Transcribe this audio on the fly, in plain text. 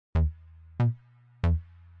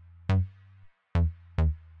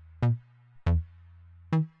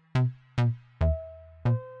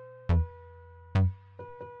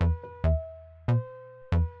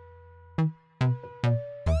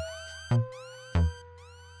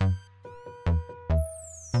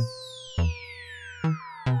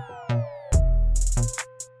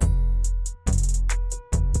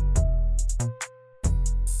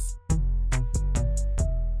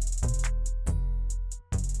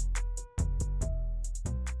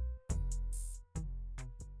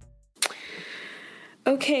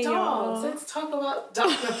Okay, dogs. y'all. Let's talk about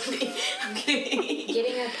dogs.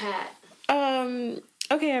 Getting a cat.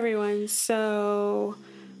 Okay, everyone. So,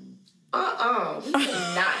 We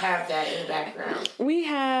cannot have that in the background.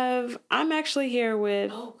 I'm actually here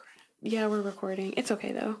with. Oh, crap. Yeah, we're recording. It's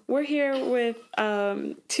okay though. We're here with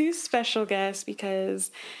two special guests because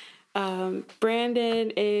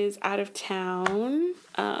Brandon is out of town.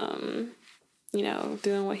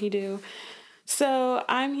 Doing what he do. So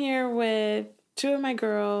I'm here with two of my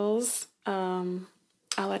girls. I'll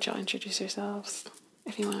let y'all introduce yourselves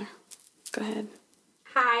if you want. Go ahead.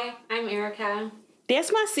 Hi, I'm Erica.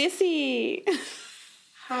 That's my sissy.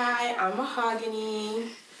 Hi, I'm Mahogany.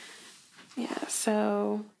 Yeah,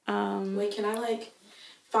 so Wait, can I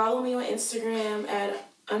follow me on Instagram at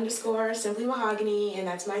 _Simply Mahogany, and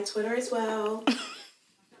that's my Twitter as well.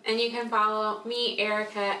 And you can follow me,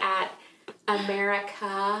 Erica, at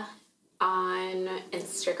America on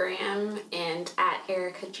Instagram and at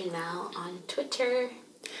Erica Janelle on Twitter.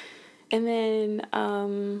 And then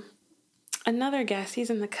another guest, he's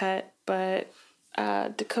in the cut, but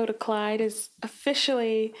Dakota Clyde is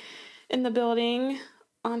officially in the building.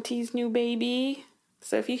 Auntie's new baby.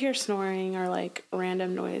 So if you hear snoring or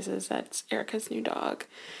random noises, that's Erica's new dog.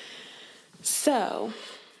 So,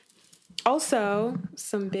 also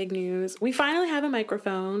some big news. We finally have a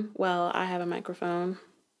microphone. Well, I have a microphone.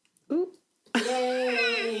 Ooh.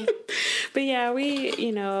 Yay! But yeah,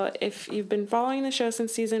 if you've been following the show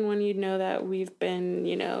since season 1, you'd know that we've been,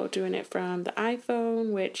 doing it from the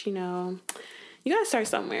iPhone, which, you gotta start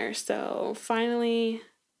somewhere. So finally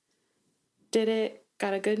did it,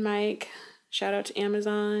 got a good mic. Shout out to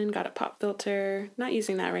Amazon, got a pop filter. Not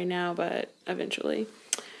using that right now, but eventually.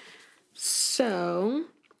 So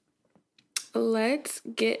let's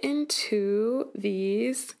get into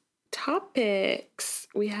these topics.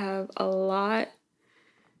 We have a lot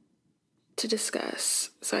to discuss,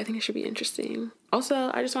 so I think it should be interesting.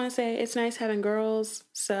 Also, I just want to say it's nice having girls,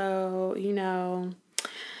 so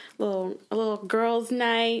a little girls'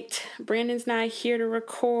 night. Brandon's not here to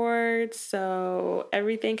record, so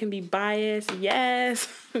everything can be biased. Yes,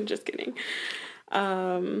 I'm just kidding.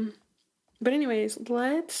 But anyways,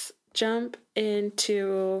 let's jump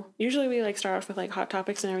into. Usually we start off with hot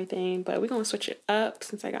topics and everything, but we're gonna switch it up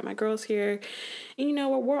since I got my girls here. And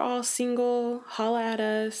we're all single. Holla at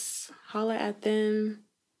us. Holla at them.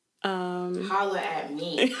 Holla at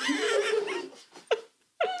me.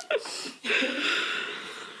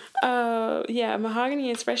 Yeah, Mahogany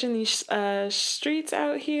is fresh in these streets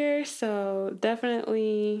out here, so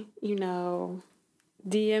definitely,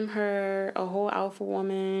 DM her, a whole alpha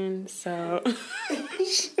woman. So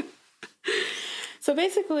so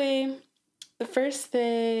basically, the first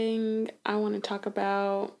thing I want to talk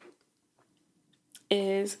about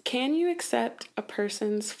is, can you accept a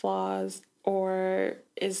person's flaws, or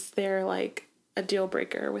is there a deal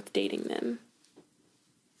breaker with dating them?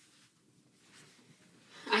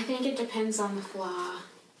 I think it depends on the flaw.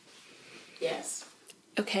 Yes.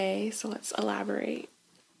 Okay, so let's elaborate.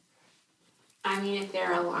 I mean, if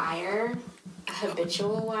they're a liar, a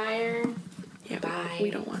habitual liar, Yeah, bye.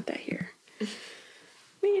 we don't want that here.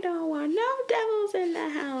 We don't want no devils in the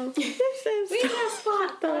house. This is We just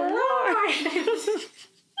want the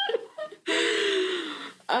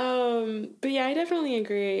Lord. But yeah, I definitely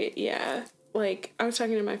agree. Yeah, I was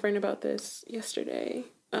talking to my friend about this yesterday.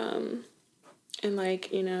 And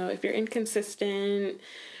if you're inconsistent,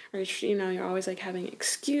 or you're always having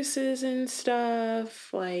excuses and stuff,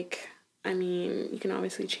 you can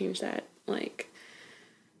obviously change that.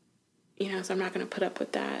 So I'm not gonna put up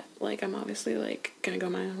with that. I'm obviously gonna go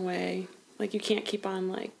my own way. You can't keep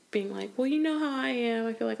on being well, you know how I am.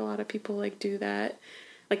 I feel a lot of people do that.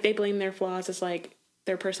 They blame their flaws as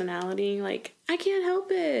their personality. I can't help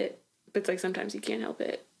it. But it's sometimes you can't help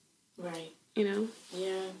it. Right. Yeah.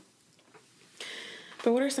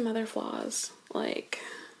 But what are some other flaws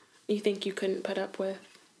you think you couldn't put up with?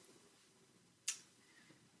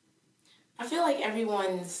 I feel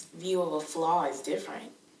everyone's view of a flaw is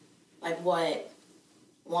different. What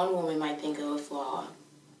one woman might think of a flaw,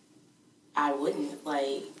 I wouldn't.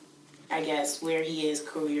 I guess where he is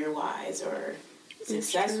career-wise or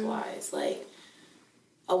success-wise.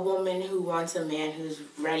 A woman who wants a man who's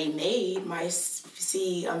ready-made might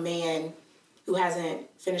see a man who hasn't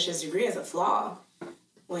finished his degree as a flaw.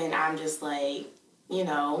 When I'm just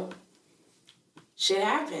shit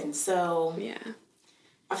happens. So Yeah.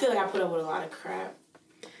 I feel I put up with a lot of crap.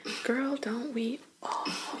 Girl, don't we all?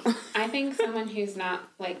 I think someone who's not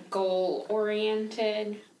goal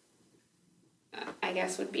oriented, I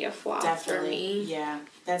guess, would be a flaw Definitely. for me. Yeah,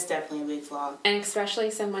 that's definitely a big flaw. And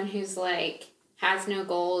especially someone who's has no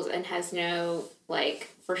goals and has no like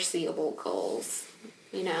foreseeable goals,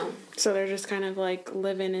 you know. So they're just kind of like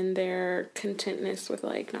living in their contentness with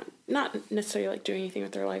like not necessarily like doing anything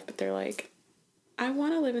with their life, but they're like, I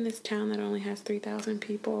want to live in this town that only has 3,000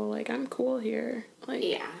 people. Like, I'm cool here. Like,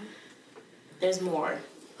 Yeah. There's more.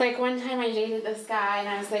 Like, one time I dated this guy, and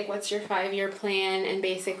I was like, what's your 5-year plan? And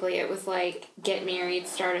basically it was, like, get married,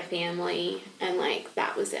 start a family, and, like,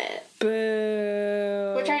 that was it.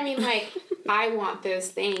 boo. Which, I mean, like, I want those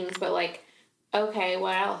things, but, like, okay,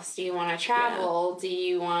 what else? Do you want to travel? Do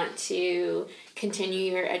you want to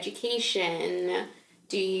continue your education?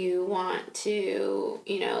 Do you want to,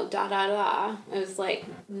 you know, da-da-da? It was like,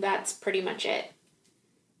 that's pretty much it.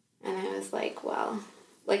 And I was like, well,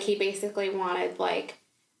 like, he basically wanted, like,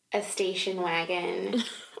 a station wagon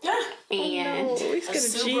and At least A get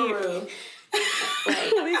a Jeep. Subaru.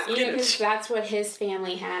 like, least you get know, a 'cause Jeep. that's what his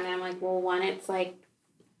family had. And I'm like, well, one, it's like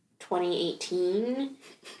 2018.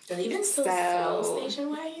 Do they even still sell station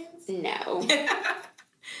wagons? No.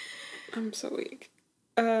 I'm so weak.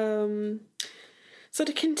 So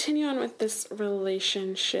to continue on with this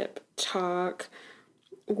relationship talk,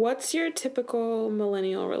 what's your typical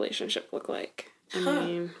millennial relationship look like? I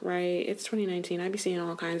mean, right? It's 2019. I be seeing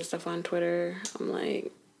all kinds of stuff on Twitter. I'm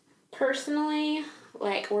like, Personally,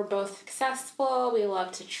 like, we're both successful. We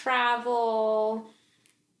love to travel.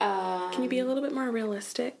 can you be a little bit more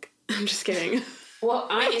realistic? I'm just kidding. Well,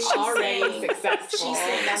 I'm Is she already saying- successful. She's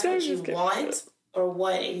saying that's I'm what you just kidding. want? Or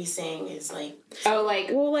what are you saying is like... Oh, like,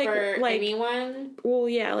 Well, like- for like- anyone? Well,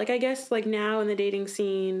 yeah, like I guess like now in the dating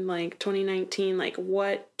scene, like 2019, like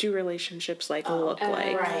what do relationships like look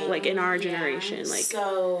like? right. Like in our Yeah. generation, like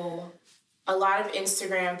So, a lot of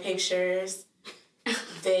Instagram pictures,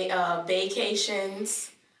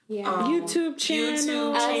 vacations, Yeah. YouTube channels.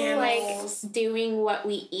 YouTube Us, channels. like, doing what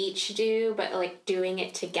we each do, but, like, doing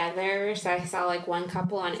it together. So I saw, like, one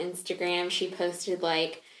couple on Instagram, she posted,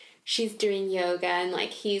 like, she's doing yoga and, like,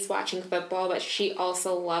 he's watching football, but she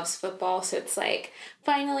also loves football. So it's, like,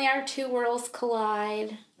 finally our two worlds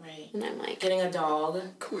collide. right? And I'm like, Getting a dog.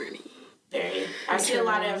 corny. I've seen a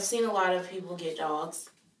lot of people get dogs.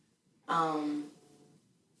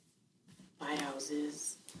 Buy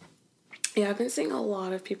houses. Yeah, I've been seeing a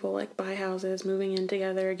lot of people like buy houses, moving in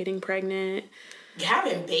together, getting pregnant.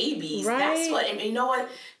 Having babies. Right. That's what, and you know what?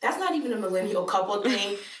 That's not even a millennial couple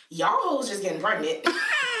thing. Y'all hoes just getting pregnant.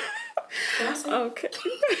 Can I say? Okay.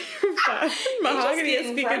 Fine. Mahogany is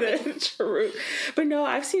getting speaking the pregnant. truth. But no,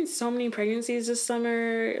 I've seen so many pregnancies this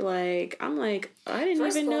summer. Like, I'm like, I didn't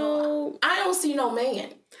First even of all, know. I don't see no man.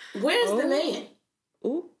 Where's the man?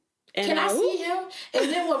 Ooh. And Can I ooh. see him?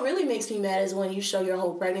 And then what really makes me mad is when you show your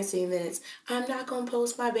whole pregnancy and then it's, I'm not going to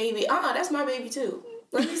post my baby. That's my baby too.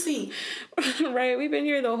 Let me see. Right, we've been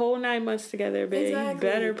here the whole 9 months together, babe. Exactly.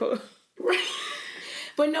 You better put.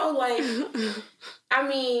 But no, like, I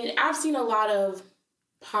mean, I've seen a lot of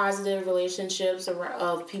positive relationships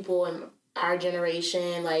of people in our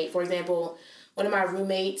generation. Like, for example, one of my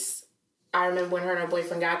roommates, I remember when her and her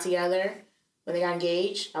boyfriend got together, when they got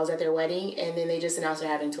engaged, I was at their wedding, and then they just announced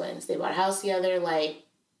they're having twins. They bought a house together, like,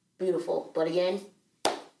 beautiful. But again,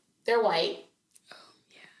 they're white. Oh,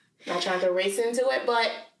 yeah. Not trying to race into it,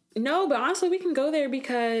 but... No, but honestly, we can go there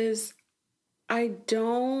because I just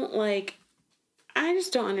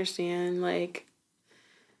don't understand, like,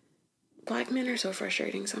 Black men are so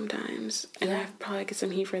frustrating sometimes. And I probably get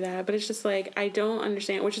some heat for that, but it's just, like, I don't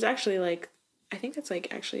understand, which is actually, like, I think that's,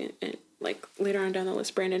 like, actually, like, later on down the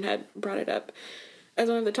list, Brandon had brought it up as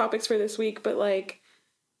one of the topics for this week, but, like,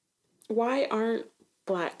 why aren't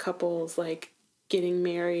Black couples, like, getting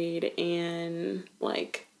married and,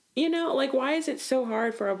 like, you know, like, why is it so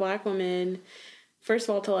hard for a Black woman, first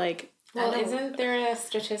of all, to, like... well, isn't there a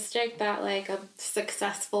statistic that, like, a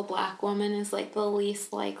successful Black woman is, like, the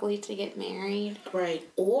least likely to get married? Right.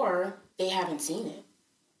 Or they haven't seen it.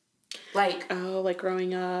 Like... Oh, like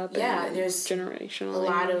growing up. Yeah, and there's generationally. A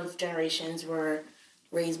lot of generations were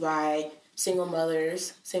raised by single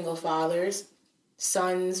mothers, single fathers,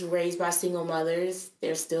 sons raised by single mothers.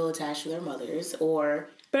 They're still attached to their mothers, or...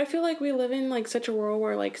 But I feel like we live in, like, such a world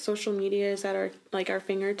where, like, social media is at our, like, our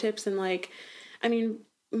fingertips. And, like, I mean,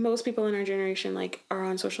 most people in our generation, like, are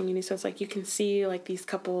on social media. So it's, like, you can see, like, these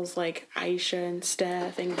couples, like, Aisha and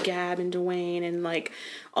Steph and Gab and Dwayne and, like,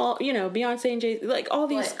 all, you know, Beyonce and Jay, like, all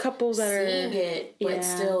these couples that are... seeing it, but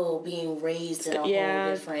still being raised in a whole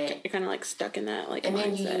different... You're kind of, like, stuck in that, like, And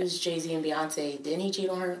then mindset. you use Jay-Z and Beyonce. Didn't he cheat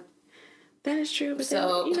on her? That is true, but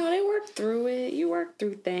So- then, you know, they work through it. You work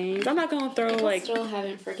through things. I'm not going to throw, I like... still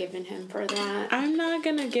haven't forgiven him for that. I'm not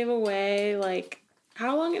going to give away, like...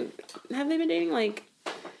 How long have they been dating? Like...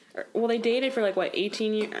 Well, they dated for, like, what,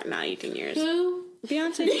 18 years? Not 18 years. Who?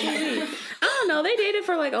 Beyonce and Jay-Z. I don't don't know. They dated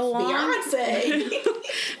for like a long... Beyonce.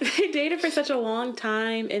 They dated for such a long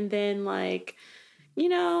time, and then like, you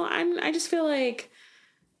know, I just feel like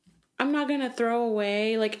I'm not gonna throw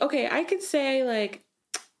away, like, okay, I could say like,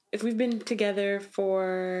 if we've been together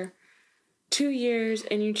for 2 years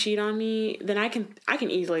and you cheat on me, then I can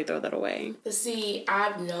easily throw that away. But see,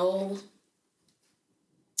 I don't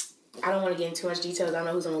want to get into too much details. I don't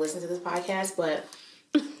know who's going to listen to this podcast, but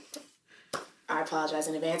I apologize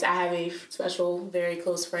in advance. I have a special, very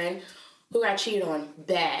close friend who got cheated on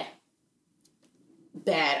bad.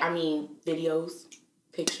 Bad. I mean, videos,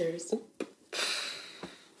 pictures.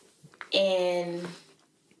 And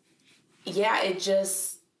yeah,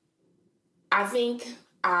 I think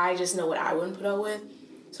I just know what I wouldn't put up with.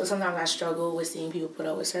 So sometimes I struggle with seeing people put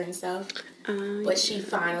up with certain stuff. But she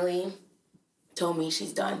finally told me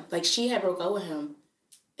she's done. Like, she had broke up with him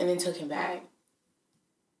and then took him back.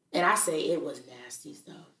 And I say it was nasty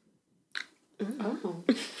stuff. Oh.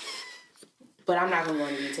 But I'm not going to go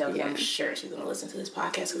into detail because I'm sure she's going to listen to this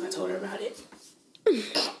podcast because I told her about it.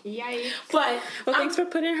 Yikes. But thanks for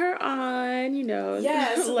putting her on, you know.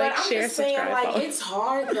 Yes, like, but I'm share, just saying, subscribe, like, follow. it's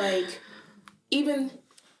hard, like, even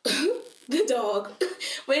the dog.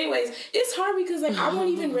 But anyways, it's hard because, like, I wasn't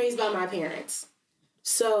even raised by my parents.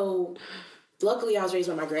 So, luckily, I was raised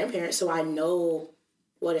by my grandparents, so I know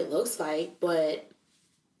what it looks like. But,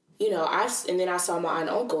 you know, and then I saw my aunt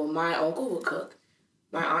and uncle. My uncle would cook.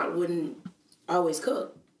 My aunt wouldn't always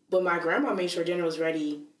cook. But my grandma made sure dinner was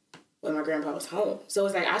ready when my grandpa was home. So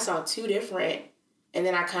it's like I saw two different, and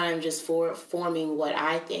then I kind of just forming what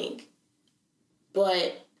I think.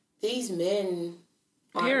 But these men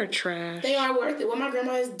they're trash. They aren't worth it. What my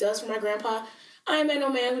grandma does for my grandpa, I ain't met no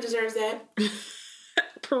man who deserves that.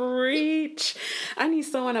 Preach. I need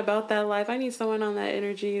someone about that life. I need someone on that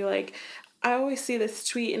energy. Like, I always see this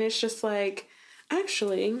tweet and it's just like,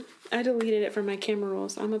 actually, I deleted it from my camera roll,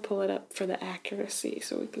 so I'm going to pull it up for the accuracy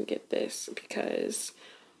so we can get this, because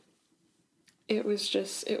it was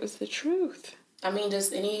the truth. I mean,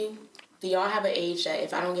 do y'all have an age that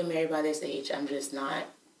if I don't get married by this age, I'm just not?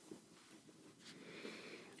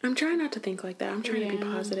 I'm trying not to think like that. I'm trying to be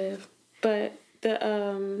positive. But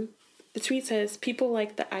the tweet says, people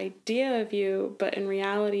like the idea of you, but in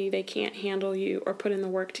reality, they can't handle you or put in the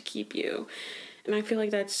work to keep you. And I feel like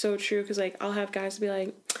that's so true, because, like, I'll have guys be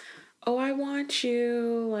like, oh, I want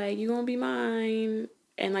you. Like, you gonna be mine.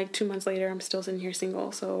 And, like, 2 months later, I'm still sitting here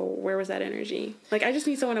single. So where was that energy? Like, I just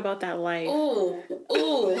need someone about that life. Ooh,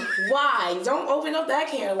 why? Don't open up that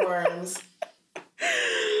can of worms.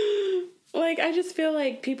 Like, I just feel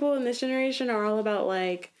like people in this generation are all about,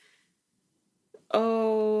 like,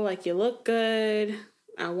 oh, like, you look good,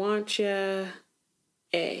 I want you,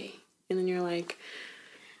 A. And then you're like...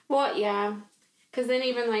 Well, yeah. Because then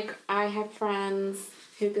even, like, I have friends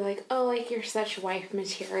who'd be like, oh, like, you're such wife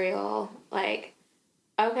material. Like,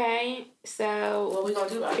 okay, so... What we gonna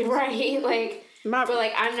do about it? Right, like... But,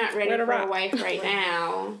 like, I'm not ready for a wife right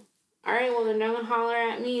now. All right, well, then don't holler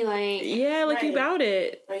at me, like... Yeah, like, you about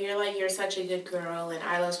it. Or you're like, you're such a good girl, and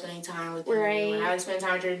I love spending time with you. Right. And I like spending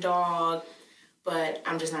time with your dog, but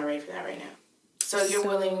I'm just not ready for that right now. So you're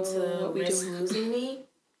willing to risk losing me?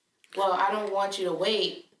 Well, I don't want you to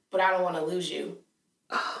wait, but I don't want to lose you.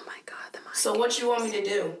 Oh, my God. So what you want me to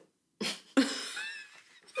do?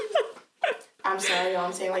 I'm sorry, y'all.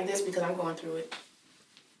 I'm saying like this because I'm going through it.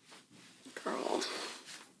 Girl.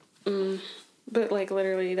 But, like,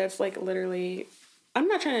 literally, that's, like, literally... I'm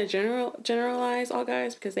not trying to generalize all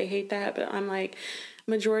guys because they hate that, but I'm, like,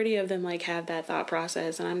 majority of them, like, have that thought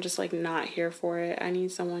process, and I'm just, like, not here for it. I need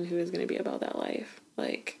someone who is going to be about that life.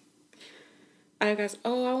 Like, I have guys,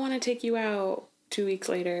 oh, I want to take you out. 2 weeks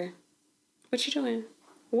later. What you doing?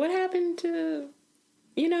 What happened to...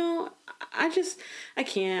 You know, I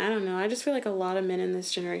can't. I don't know. I just feel like a lot of men in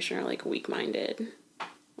this generation are, like, weak-minded.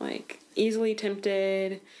 Like, easily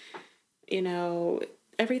tempted. You know,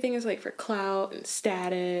 everything is, like, for clout and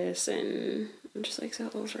status, and I'm just, like, so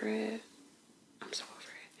over it. I'm so over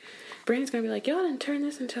it. Brandon's gonna be like, y'all didn't turn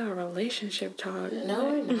this into a relationship talk.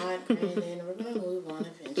 No, we're not, Brandon. We're gonna move on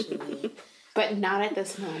eventually. But not at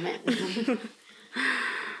this moment.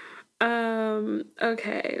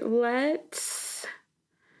 Okay, let's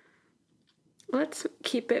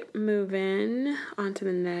keep it moving on to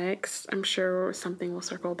the next. I'm sure something will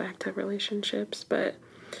circle back to relationships, but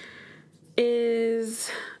is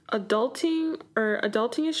adulting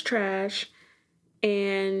is trash,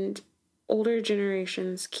 and older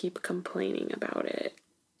generations keep complaining about it.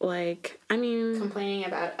 Like, I mean... Complaining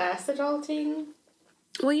about us adulting?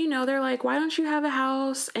 Well, you know, they're like, why don't you have a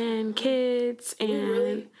house and kids and...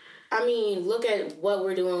 Really? I mean, look at what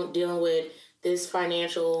we're dealing with this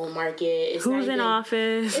financial market. Who's in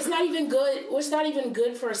office? It's not even good. It's not even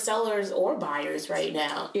good for sellers or buyers right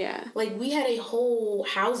now. Yeah. Like, we had a whole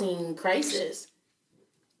housing crisis.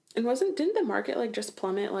 And didn't the market, like, just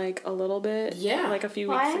plummet, like, a little bit? Yeah. Like, a few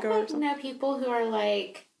weeks ago or something? I know people who are,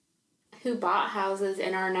 like, who bought houses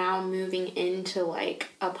and are now moving into, like,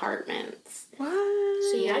 apartments. What?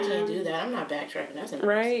 See, I can't do that. I'm not backtracking. That's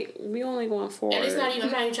embarrassing. Right? We only going forward. And it's not even,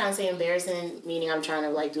 I'm not even trying to say embarrassing, meaning I'm trying to,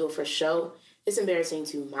 like, do it for show. It's embarrassing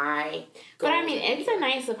to my But, I mean, it's a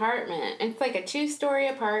nice apartment. It's, like, a 2-story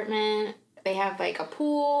apartment. They have, like, a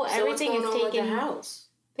pool. So Everything is taken. With the house?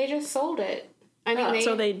 They just sold it. I mean,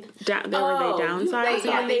 so they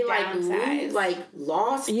downsized? They like moved, like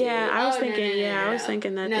lost. Yeah, it. I was thinking. I was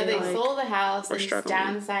thinking that. No, they like, sold the house and struggling.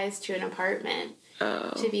 downsized to an apartment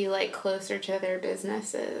to be like closer to their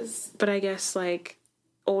businesses. But I guess like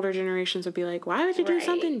older generations would be like, why would you do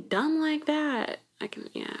something dumb like that?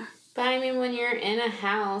 But I mean, when you're in a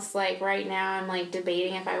house, like right now, I'm like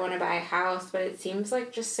debating if I want to buy a house, but it seems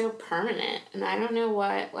like just so permanent, and I don't know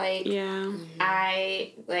what like. Yeah.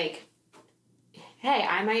 I like. Hey,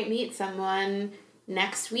 I might meet someone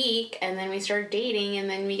next week, and then we start dating, and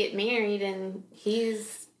then we get married, and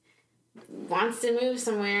he's wants to move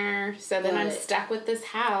somewhere, so then I'm stuck with this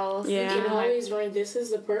house. Yeah. You can always rent. This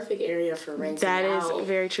is the perfect area for renting That out. is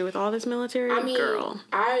very true. With all this military, girl.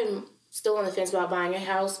 I'm still on the fence about buying a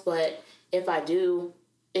house, but if I do,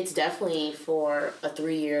 it's definitely for a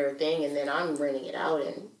 3-year thing, and then I'm renting it out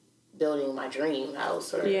and building my dream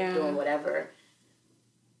house or doing whatever.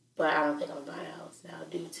 But I don't think I'm going to buy a house now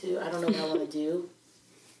due to, I don't know what I want to do.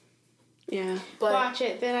 Yeah. But watch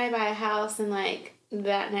it, then I buy a house, and like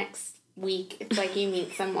that next week, it's like you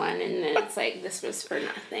meet someone, and then it's like, this was for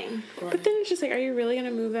nothing. Right. But then it's just like, are you really going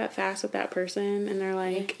to move that fast with that person? And they're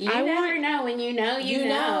like, you never know. When you know, you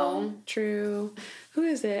know. True. Who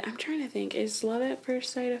is it? I'm trying to think. Is love at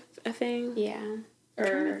first sight a thing? Yeah. I'm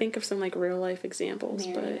trying to think of some like real life examples.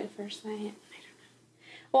 Married at first sight.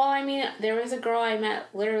 Well, I mean, there was a girl I met,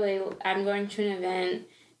 literally, I'm going to an event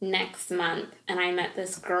next month, and I met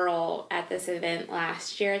this girl at this event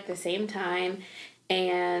last year at the same time,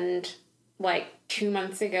 and, like, 2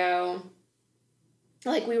 months ago,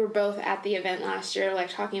 like, we were both at the event last year, like,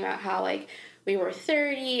 talking about how, like, we were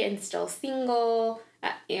 30 and still single,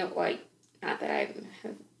 you know, like, not that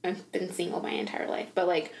I've been single my entire life, but,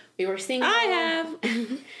 like, we were single. I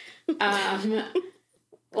have!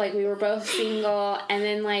 Like, we were both single, and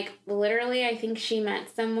then, like, literally, I think she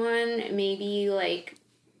met someone maybe, like,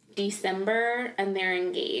 December, and they're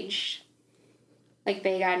engaged. Like,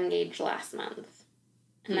 they got engaged last month.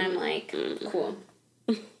 And I'm like, cool.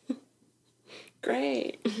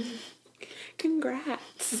 Great.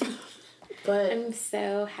 Congrats. But I'm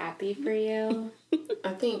so happy for you.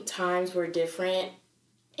 I think times were different,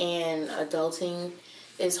 and adulting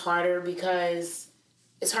is harder because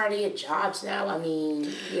it's hard to get jobs now. I mean,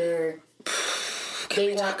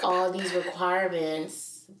 they want all these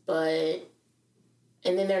requirements, and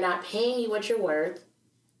then they're not paying you what you're worth.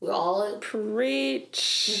 We're all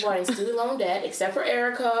preach. People are in student loan debt, except for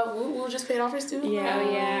Erica. We'll just pay off her student loan.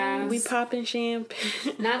 Oh, yeah. We popping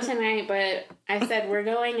champagne. Not tonight, but I said we're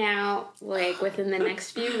going out, like, within the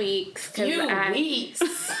next few weeks. Weeks?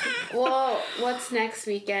 Well, what's next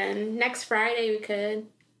weekend? Next Friday we could.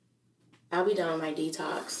 I'll be done with my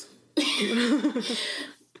detox.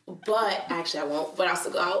 But, actually I won't, but I'll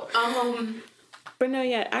still go out. But no,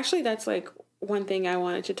 yeah, actually that's, like, one thing I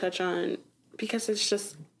wanted to touch on, because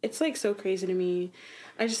it's, like, so crazy to me.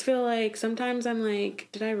 I just feel like sometimes I'm like,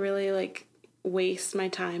 did I really, like, waste my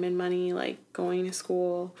time and money, like, going to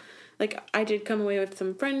school? Like, I did come away with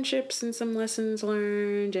some friendships and some lessons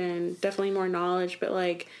learned and definitely more knowledge, but,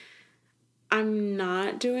 like, I'm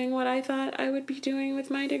not doing what I thought I would be doing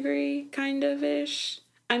with my degree, kind of-ish.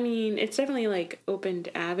 I mean, it's definitely, like, opened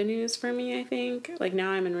avenues for me, I think. Like,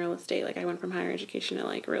 now I'm in real estate. Like, I went from higher education to,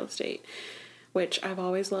 like, real estate, which I've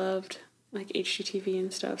always loved, like, HGTV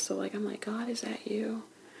and stuff. So, like, I'm like, God, is that you?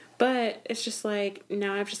 But it's just, like,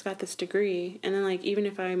 now I've just got this degree. And then, like, even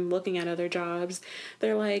if I'm looking at other jobs,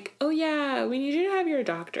 they're like, oh, yeah, we need you to have your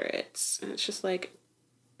doctorates. And it's just, like...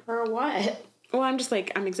 For what? Well, I'm just,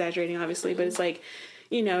 like, I'm exaggerating, obviously, but it's, like,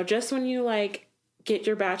 you know, just when you, like, get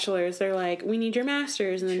your bachelor's, they're like, we need your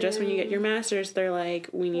master's, and then just when you get your master's, they're like,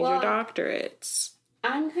 we need your doctorates.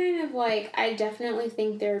 I'm kind of, like, I definitely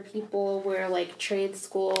think there are people where, like, trade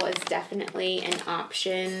school is definitely an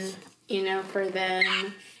option, you know, for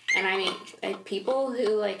them. And I mean, like, people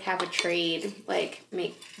who, like, have a trade, like,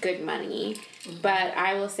 make good money. Mm-hmm. But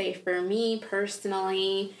I will say, for me,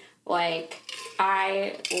 personally... Like,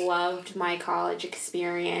 I loved my college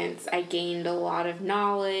experience. I gained a lot of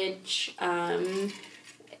knowledge.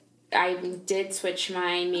 I did switch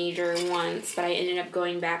my major once, but I ended up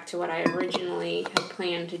going back to what I originally had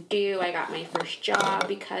planned to do. I got my first job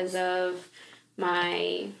because of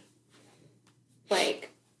my,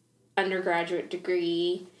 like, undergraduate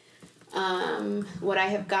degree. What I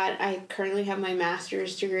have got, I currently have my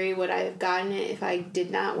master's degree. Would I have gotten it if I did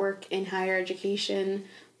not work in higher education?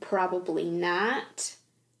 Probably not.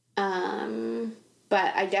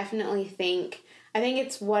 But I definitely think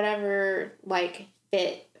it's whatever, like,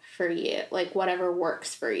 fit for you, like whatever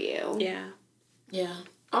works for you. Yeah.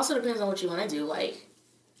 Also depends on what you want to do. Like,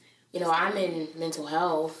 I'm in mental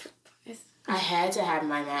health. I had to have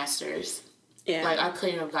my master's. Yeah. Like, I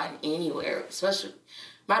couldn't have gotten anywhere. Especially,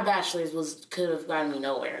 my bachelor's could have gotten me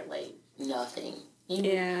nowhere. Like, nothing. You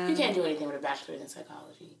can't do anything with a bachelor's in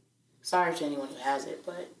psychology. Sorry to anyone who has it,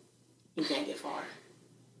 but you can't get far.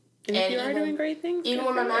 And if you are doing great things. Even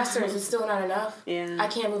with my master's, it's still not enough. Yeah. I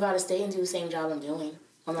can't move out of state and do the same job I'm doing.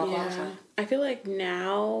 I'm not qualified. I feel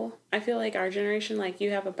like our generation, like,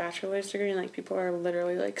 you have a bachelor's degree and, like, people are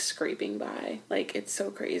literally, like, scraping by. Like, it's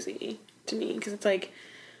so crazy to me because it's like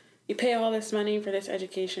you pay all this money for this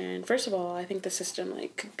education. First of all, I think the system,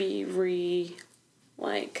 like, could be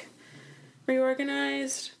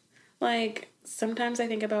reorganized. Like, sometimes I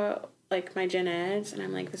think about, like, my gen eds and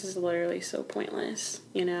I'm like, this is literally so pointless,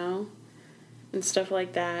 and stuff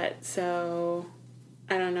like that. So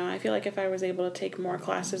I don't know. I feel like if I was able to take more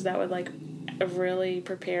classes that would, like, really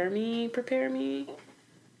prepare me.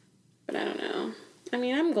 But I don't know. I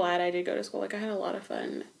mean, I'm glad I did go to school. Like, I had a lot of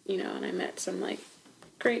fun, and I met some, like,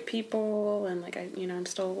 great people. And, like, I'm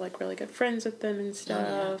still, like, really good friends with them and stuff.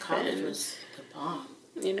 Oh, yeah. College was the bomb.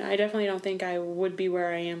 I definitely don't think I would be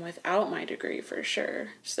where I am without my degree for sure.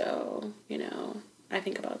 So, I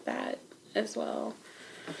think about that as well.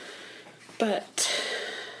 But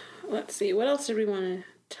let's see, what else did we want to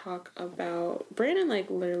talk about? Brandon, like,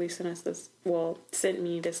 literally sent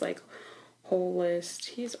me this, like, whole list.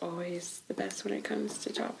 He's always the best when it comes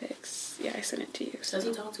to topics. Yeah, I sent it to you. So.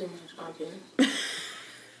 Doesn't talk too much, talking.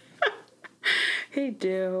 He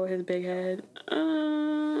do, his big head.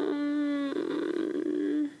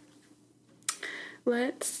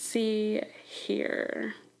 Let's see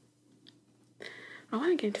here. I want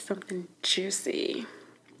to get into something juicy.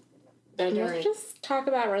 Let's just talk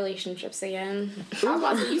about relationships again.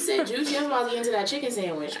 You said juicy. I was about to get into that chicken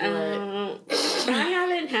sandwich. I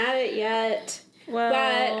haven't had it yet. Well,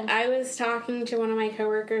 but I was talking to one of my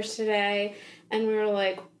coworkers today, and we were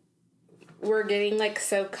like, we're getting, like,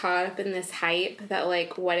 so caught up in this hype that,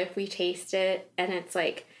 like, what if we taste it and it's,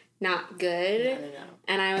 like, not good? No.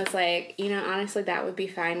 And I was like, honestly, that would be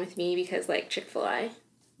fine with me because, like, Chick-fil-A.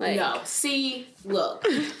 Like, no. See, look.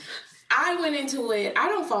 I went into it. I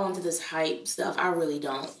don't fall into this hype stuff. I really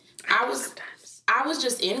don't. I was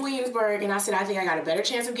just in Williamsburg, and I said, I think I got a better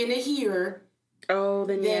chance of getting it here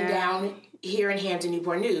than down here in Hampton,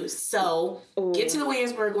 Newport News. So, get to the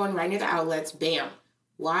Williamsburg one right near the outlets. Bam.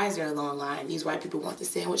 Why is there a long line? These white people want the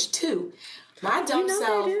sandwich, too. My dumb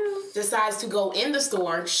self decides to go in the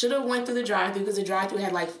store. Should have went through the drive-thru because the drive-thru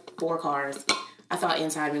had, like, 4 cars. I thought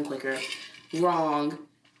inside would been quicker. Wrong.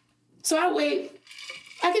 So I wait.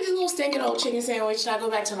 I get this little stinking old chicken sandwich, and I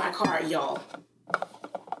go back to my car, y'all.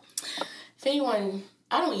 If anyone,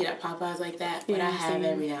 I don't eat at Popeyes like that, but I have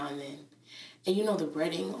every now and then. And the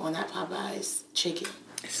breading on that Popeyes chicken.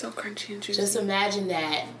 It's so crunchy and juicy. Just imagine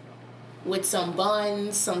that with some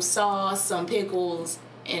buns, some sauce, some pickles,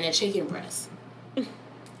 and a chicken breast.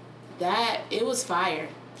 It was fire.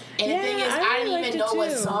 And the thing is, I didn't even know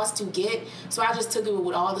what sauce to get, so I just took it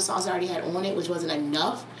with all the sauce I already had on it, which wasn't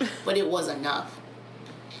enough, but it was enough.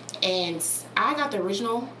 And I got the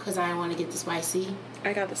original because I didn't want to get the spicy.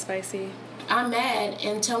 I got the spicy. I'm mad,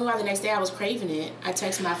 and tell me why the next day I was craving it. I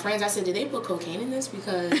texted my friends. I said, did they put cocaine in this?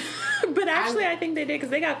 Because... But actually, I think they did because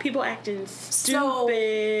they got people acting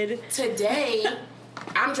stupid. So, today,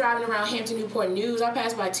 I'm driving around Hampton, Newport News. I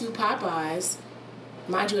passed by 2 Popeyes.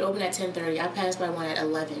 Mind you, it opened at 10:30. I passed by one at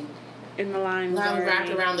 11. In the line wrapped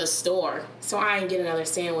around the store. So I ain't get another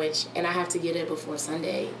sandwich, and I have to get it before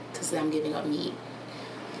Sunday because I'm giving up meat.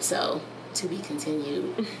 So, to be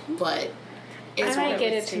continued. But... I might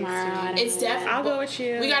get it tomorrow. It's definitely. I'll go with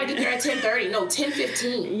you. We gotta get there at 10:30. No,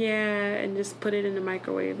 10:15. Yeah, and just put it in the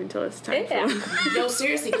microwave until it's time for it. No,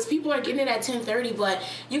 seriously, because people are getting it at 10:30, but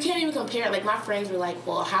you can't even compare. Like, my friends were like,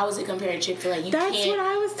 well, how is it compared to Chick-fil-A? That's what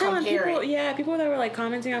I was telling people. people that were like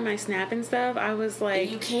commenting on my Snap and stuff, I was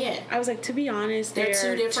like, you can't. I was like, to be honest, they're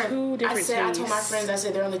two different tastes. I told my friends, I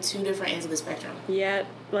said they're on the two different ends of the spectrum. Yep,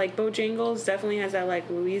 like Bojangles definitely has that like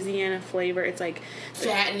Louisiana flavor. It's like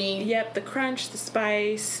fattening. Yep, the crunch, the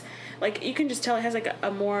spice. Like you can just tell it has like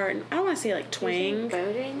a more, I don't want to say like twang.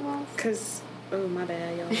 Bojangles? Because oh my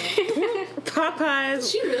bad, y'all.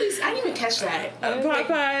 Popeyes. She really, I didn't even catch that.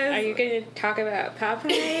 Popeyes. Are you gonna talk about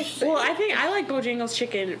Popeyes? Well, I think I like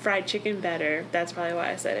Bojangles fried chicken better. That's probably why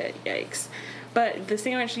I said it. Yikes. But the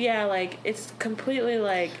sandwich, yeah, like it's completely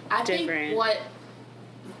like different. I think what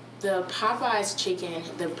the Popeyes chicken,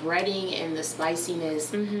 the breading and the spiciness.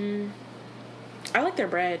 Mm-hmm. I like their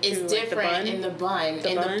bread too. It's different in the bun,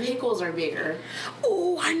 the pickles are bigger.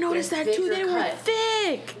 Oh, I noticed that too. They were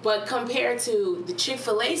thick. But compared to the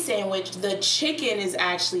Chick-fil-A sandwich, the chicken is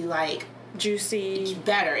actually like juicy,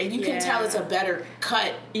 better, and you can tell it's a better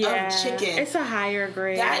cut of chicken. It's a higher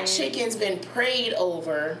grade. That chicken's been prayed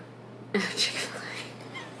over,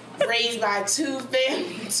 raised by two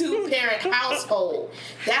parent household.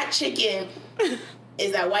 That chicken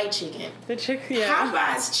is that white chicken. The chicken,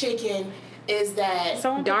 Popeye's chicken is that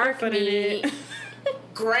someone dark meat.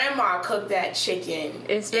 Grandma cooked that chicken.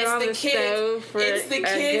 It's been on the stove for it's the a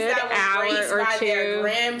kids good that was hour raised or by two. their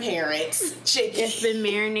grandparents. Chicken. It's been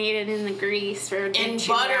marinated in the grease for in 2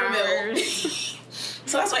 buttermilk. hours.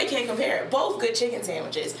 So that's why you can't compare it. Both good chicken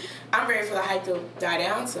sandwiches. I'm ready for the hype to die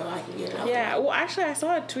down so I can get it out. Yeah, well, actually, I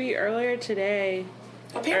saw a tweet earlier today.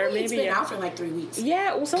 Apparently, it's been out for like 3 weeks.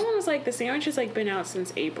 Yeah, well, someone was like, the sandwich has like been out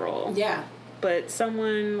since April. Yeah. But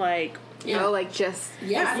someone like... Yeah. Oh, like just...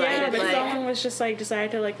 Yeah, but like, someone was just like,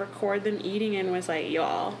 decided to like record them eating and was like,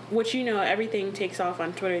 y'all. Which, you know, everything takes off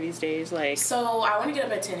on Twitter these days. Like. So, I want to get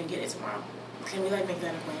up at 10 and get it tomorrow. Can we like make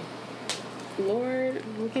that a plan? Lord,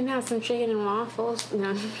 we can have some chicken and waffles.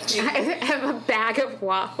 No, I have a bag of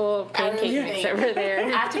waffle pancake mix over there. I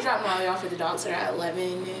have to drop Molly off at the dog center at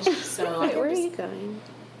 11ish. So wait, where are you going?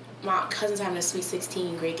 My cousin's having a Sweet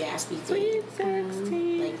 16 Great Gatsby thing. Sweet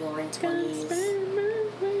 16. Like Roaring 20s.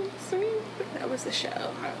 That was the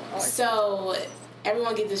show. So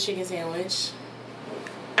everyone get this chicken sandwich.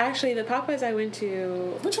 Actually, the Popeyes I went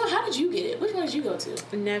to... Which one? How did you get it? Which one did you go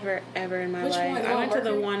to? Never, ever in my Which life. one? I went to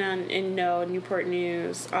the Mercury? one in Newport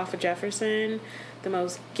News off of Jefferson. The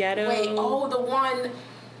most ghetto... Wait, the one...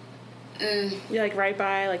 You're like right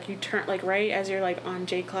by, like you turn, like right as you're like on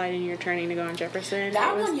J. Clyde and you're turning to go on Jefferson.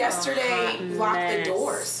 That one yesterday locked the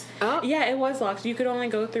doors. Oh. Yeah, it was locked. You could only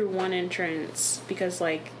go through one entrance because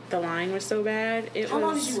like the line was so bad. How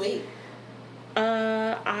long did you wait?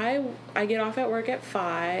 I get off at work at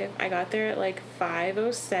 5. I got there at like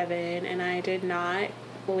 5:07, and I did not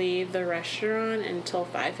leave the restaurant until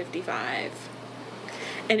 5:55.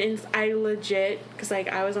 And I legit, because like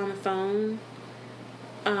I was on the phone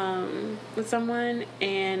with someone,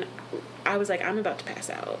 and I was like, I'm about to pass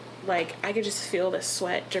out. Like I could just feel the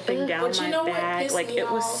sweat dripping down my back. Like it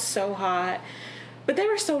was so hot. But they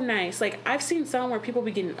were so nice. Like I've seen some where people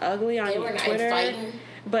be getting ugly on Twitter. Fighting.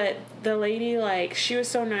 But the lady, like, she was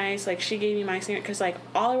so nice. Like, she gave me my sandwich. Because, like,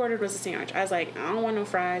 all I ordered was a sandwich. I was like, I don't want no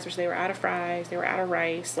fries. Which they were out of fries. They were out of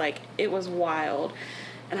rice. Like, it was wild.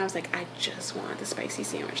 And I was like, I just want the spicy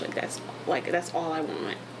sandwich. That's all I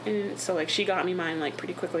want. And so, like, she got me mine, like,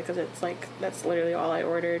 pretty quickly. Because it's, like, that's literally all I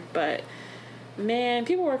ordered. But, man,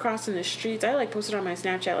 people were crossing the streets. I, like, posted on my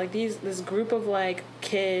Snapchat. Like, this group of, like,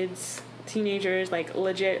 kids, teenagers, like,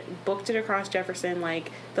 legit booked it across Jefferson.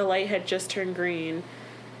 Like, the light had just turned green.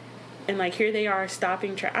 And, like, here they are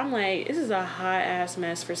stopping I'm like, this is a hot-ass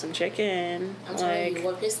mess for some chicken. I'm telling you,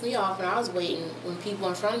 what pissed me off when I was waiting, when people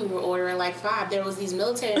in front of me were ordering, like, 5, there was these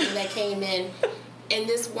military men that came in, and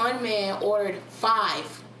this one man ordered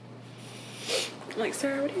 5. I'm like,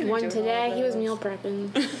 sir, what are you One doing? today, he was meal prepping.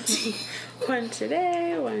 One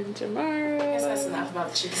today, one tomorrow. I guess that's enough about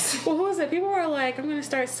the chicken. Well, who was it? People were like, I'm going to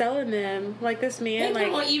start selling them. Like, this man, They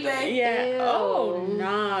like... put on eBay? Yeah. Ew. Oh,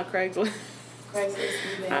 nah, Craigslist. Craigslist,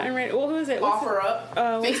 eBay. I'm ready. Well, who is it? Offer up.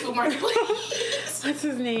 Facebook Marketplace. What's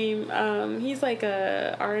his name? He's like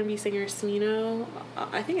a R&B singer, Smino.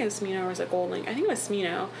 I think it was Smino or is it Goldlink? I think it was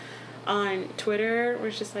Smino. On Twitter,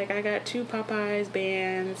 was just like, I got 2 Popeyes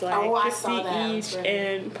bands, like I 50 saw that each,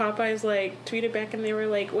 and Popeyes like tweeted back, and they were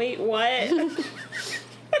like, "Wait, what?" I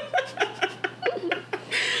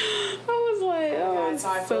was like, "Oh, so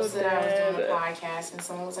I posted I was doing a podcast, and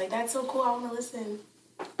someone was like, "That's so cool, I want to listen."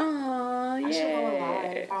 Aw, yeah. I should go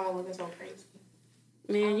live if I'm looking so crazy.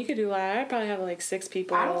 Man, you could do live. I probably have like 6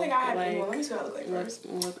 people. I don't think I have like, anyone. Let me see what I look like first. I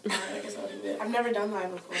guess I'll do it. I've never done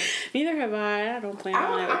live before. Neither have I. I don't plan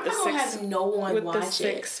on it with the 6. Have no one with watch the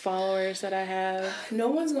 6 followers that I have. No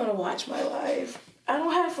one's gonna watch my live. I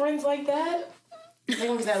don't have friends like that.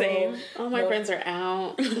 Same. All my friends are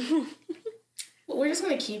out. We're just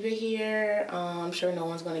going to keep it here. I'm sure no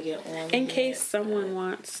one's going to get on. In case someone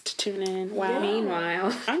wants to tune in. Wow. Yeah.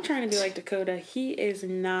 Meanwhile, I'm trying to be like Dakota. He is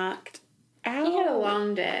knocked out. he had a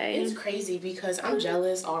long day. It's crazy because I'm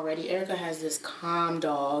jealous already. Erica has this calm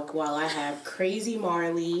dog while I have crazy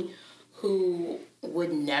Marley who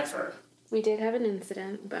would never. We did have an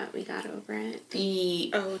incident, but we got over it.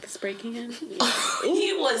 The breaking in?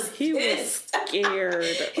 he was scared.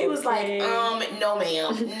 He was like, no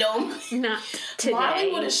ma'am. No. Not today.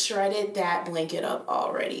 Marley would have shredded that blanket up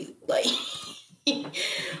already. Like, did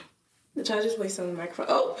I just place on the microphone?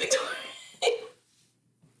 Oh, Victoria.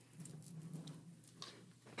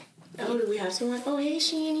 Oh, do we have someone? Oh, hey,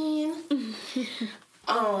 Shannon.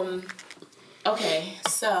 Okay,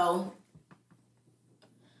 so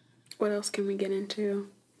what else can we get into?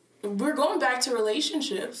 we're going back to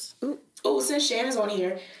relationships. Oh, since Shannon's on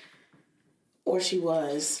here, or she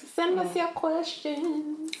was. Send us your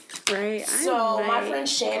questions. Right. So my friend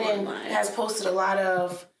Shannon has posted a lot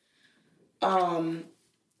of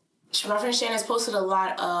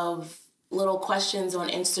little questions on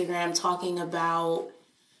Instagram talking about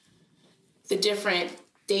the different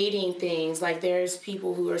dating things. Like, there's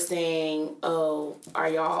people who are saying, oh, are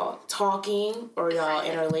y'all talking, or y'all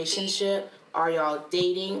in a relationship? Are y'all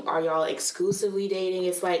dating? Are y'all exclusively dating?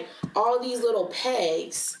 It's like all these little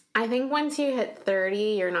pegs. I think once you hit 30,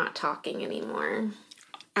 you're not talking anymore.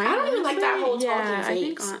 I don't even like that whole talking I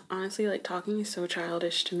think phase. honestly, like, talking is so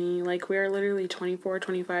childish to me. Like, we're literally 24,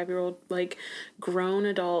 25-year-old, like, grown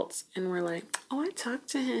adults, and we're like, oh, I talked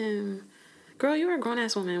to him. Girl, you're a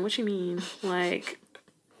grown-ass woman. What you mean? Like,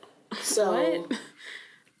 So what?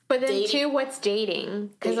 But then, Dating- too, what's dating?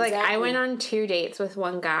 Because, like, I Exactly. went on 2 dates with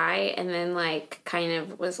one guy and then, like, kind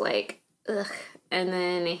of was like, ugh. And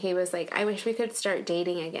then he was like, I wish we could start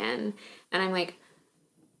dating again. And I'm like,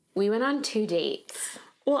 we went on 2 dates.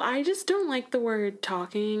 Well, I just don't like the word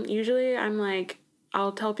talking. Usually, I'm like,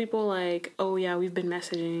 I'll tell people, like, oh, yeah, we've been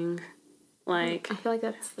messaging. Like, I feel like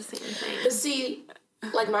that's the same thing. But see,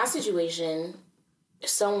 like my situation,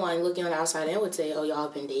 someone looking on the outside in would say, oh, y'all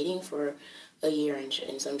have been dating for a year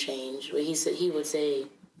and some change. But he would say,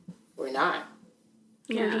 we're not.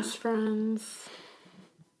 We're yeah, just friends.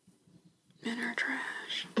 men are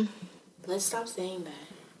trash. Let's stop saying that.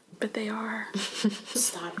 But they are.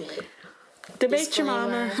 Stop it. Debate your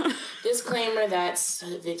mama. Disclaimer, that's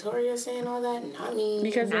Victoria saying all that, not me.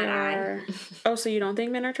 Because they Not I. are. Oh, so you don't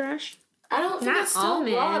think men are trash? I don't think Not it's all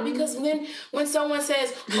so broad, men. because then when someone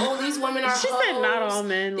says, oh, these women are She hoes, said not all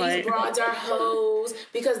men, these like- broads are hoes,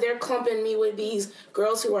 because they're clumping me with these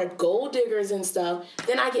girls who are gold diggers and stuff,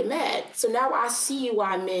 then I get mad. So now I see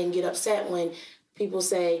why men get upset when people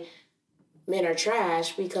say men are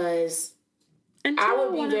trash, because Until I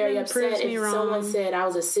would one be of very them upset proves me if wrong. someone said I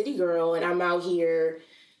was a city girl and I'm out here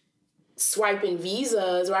swiping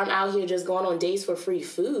visas, or I'm out here just going on dates for free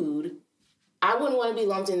food. I wouldn't want to be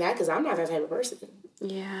lumped in that, because I'm not that type of person.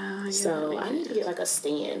 Yeah. So I need to get like a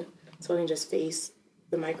stand so I can just face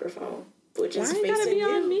the microphone, which Why is you facing gotta be you.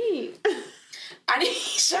 on me? I need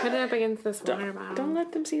shut Put it up. up against this water bottle. Don't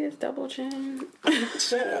let them see this double chin.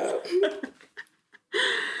 Shut up.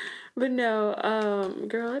 But no,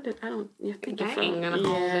 girl, I don't. You think I ain't gonna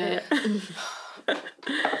hold it.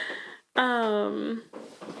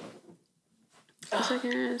 What's I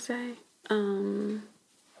gonna say?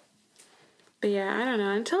 But yeah, I don't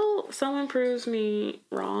know. Until someone proves me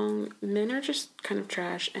wrong, men are just kind of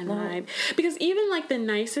trash and vibe. Because even like the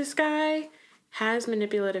nicest guy has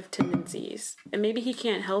manipulative tendencies, and maybe he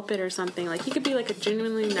can't help it or something. Like, he could be like a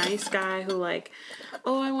genuinely nice guy who, like,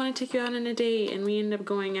 oh, I want to take you out on a date, and we end up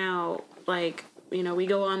going out. Like, you know, we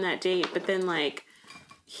go on that date, but then like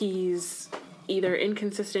he's either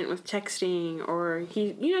inconsistent with texting, or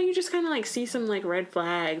he, you know, you just kind of like see some like red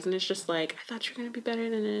flags, and it's just like, I thought you were gonna be better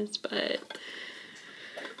than this, but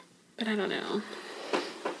I don't know.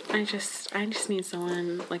 I just need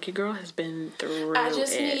someone, like, your girl has been through I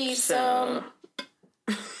just it, need so.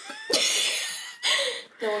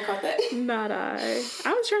 No one caught that. Not I.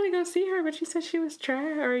 I was trying to go see her, but she said she was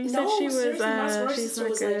trash, or you said she was, seriously, my sorority she's sister not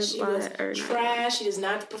was good like, she was or trash. She does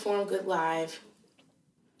not perform good live.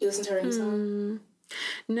 You listen to her new song?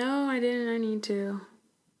 No, I didn't. I need to.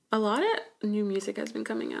 A lot of new music has been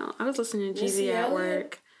coming out. I was listening to Missy Jeezy at Elliott?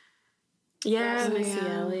 work. Yeah, Oh, Missy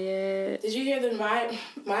yeah. Elliott. Did you hear the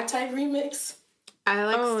My Type remix? I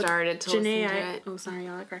like started to Janae listen to it. Oh, sorry,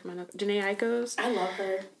 y'all. I cracked my knuckles. Janae Aiko's. I love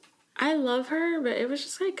her. I love her, but it was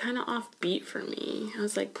just like kind of offbeat for me. I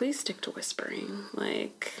was like, please stick to whispering.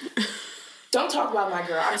 Like, Don't talk about my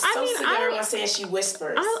girl. I'm so sick of everyone saying she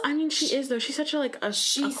whispers. I mean, she is, though. She's such a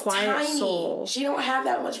quiet tiny. soul. She don't have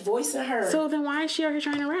that much voice in her. So then why is she out here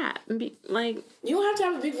trying to rap? And be, like... You don't have to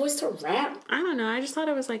have a big voice to rap. I don't know. I just thought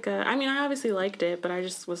it was like a... I mean, I obviously liked it, but I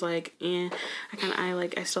just was like, I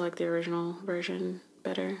still like the original version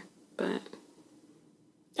better, but...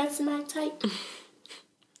 That's my type.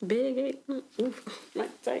 Big 8. Oof, my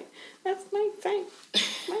type. That's my type.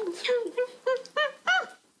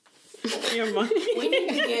 Your money. We need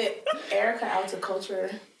to get Erica out to Culture.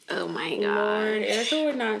 Oh my god. Lord, Erica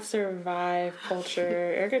would not survive Culture.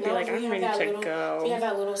 Erica would be like, I'm ready to go. We have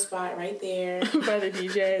that little spot right there. By the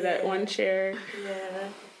DJ, that one chair. Yeah,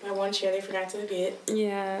 that one chair they forgot to get.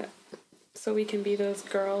 Yeah. So we can be those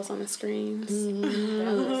girls on the screens.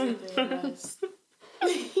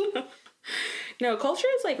 No, Culture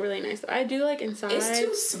is like really nice. I do like inside. It's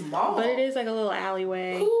too small. But it is like a little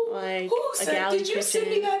alleyway. Who galley did you kitchen. send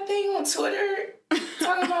me that thing on Twitter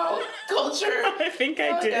talking about Culture? I think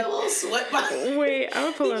I did. That little sweat box. Wait, I'm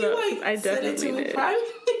gonna pull it up. I definitely did.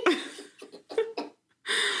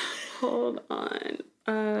 Hold on.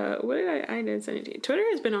 What did I did send it to you. Twitter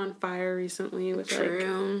has been on fire recently with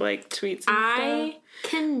like tweets and I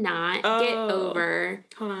cannot get over.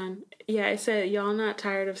 Hold on. Yeah, I said y'all not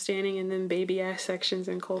tired of standing in them baby ass sections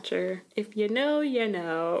in Culture. If you know, you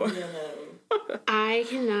know. I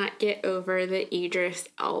cannot get over the Idris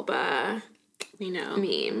Elba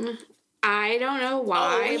meme. I don't know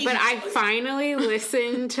why, but I finally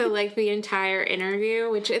listened to like the entire interview,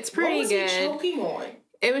 which it's pretty what was good. He choking on?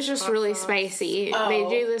 It was just really spicy. Oh. They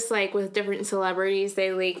do this like with different celebrities.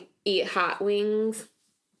 They like eat hot wings.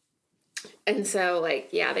 And so like,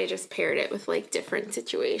 yeah, they just paired it with like different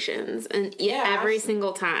situations. And every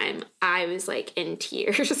single time I was like in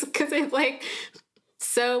tears because it like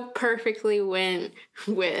so perfectly went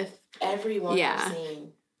with everyone I've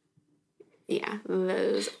seen. Yeah,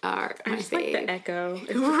 those are my just like the echo.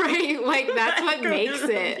 Right, like that's what makes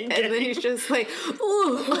it. And then he's just like,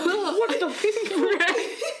 ooh, what the fuck?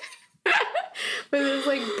 With his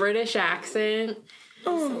like British accent.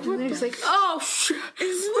 Oh, and he's like, oh, shit.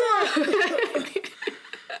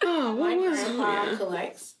 Oh, what my was grandpa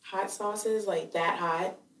collects hot sauces like that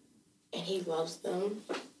hot, and he loves them.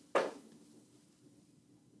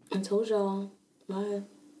 I told y'all, my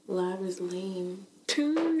live is lame.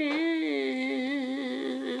 Tune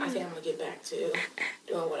in. I think I'm gonna get back to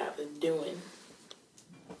doing what I've been doing.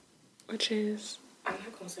 Which is? I'm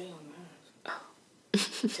not gonna say on live.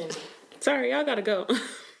 Oh. Sorry, y'all gotta go.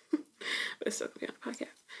 But it's still gonna be on the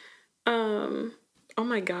podcast. Oh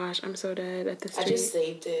my gosh, I'm so dead at this. I just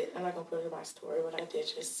saved it. I'm not gonna put it in my story, but I did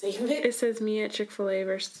just save it. It says me at Chick-fil-A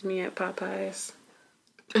versus me at Popeyes.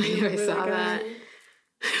 I saw that.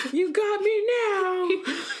 You got me now. You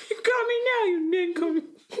got me now, you nincompoop.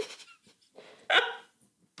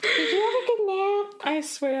 Did you have a good nap? I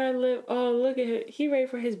swear I live. Oh, look at him. He ready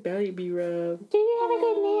for his belly to be rubbed. Did you have a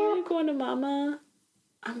good nap? You going to mama?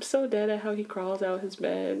 I'm so dead at how he crawls out his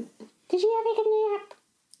bed. Did you have a good nap?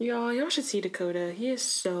 Y'all should see Dakota. He is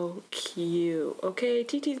so cute. Okay,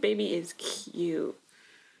 TT's baby is cute.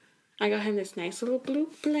 I got him this nice little blue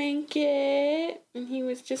blanket, and he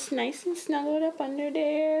was just nice and snuggled up under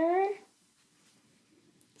there.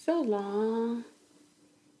 So long.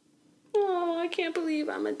 Oh, I can't believe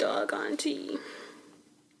I'm a dog auntie.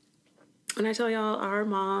 And I tell y'all, our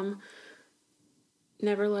mom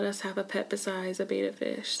never let us have a pet besides a betta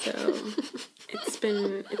fish, so it's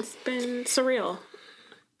been surreal.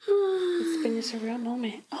 It's been a surreal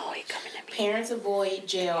moment. Oh, he coming at me. Parents avoid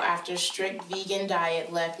jail after strict vegan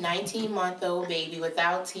diet left 19-month-old baby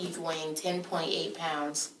without teeth weighing 10.8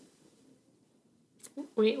 pounds.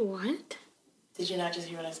 Wait, what? Did you not just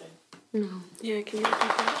hear what I said? No. Yeah, can you repeat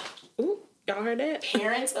that? Ooh, y'all heard that?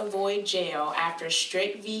 Parents avoid jail after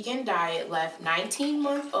strict vegan diet left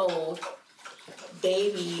 19-month-old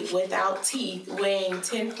baby without teeth weighing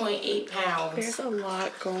 10.8 pounds. There's a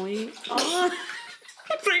lot going on.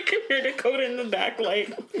 I can hear Dakota in the back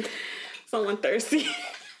like someone thirsty.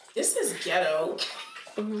 This is ghetto.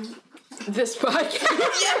 Mm-hmm. This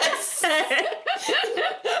podcast? Yes!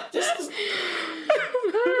 This is...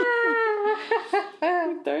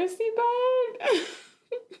 Thirsty bud?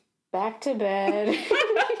 Back to bed.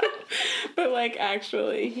 But like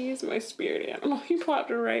actually, he's my spirit animal. He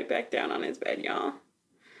plopped right back down on his bed, y'all.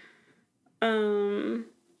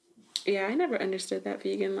 Yeah, I never understood that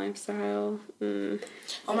vegan lifestyle. Oh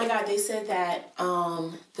my God, they said that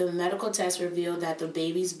the medical test revealed that the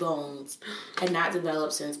baby's bones had not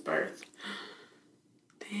developed since birth.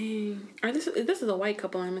 Dang. This is a white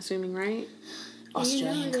couple, I'm assuming, right?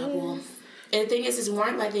 Australian couple. And the thing is, they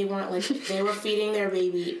weren't like they were feeding their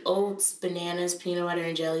baby oats, bananas, peanut butter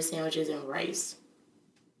and jelly sandwiches, and rice.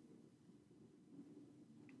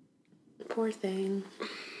 Poor thing.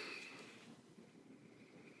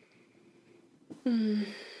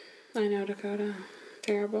 I know, Dakota.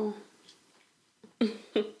 Terrible.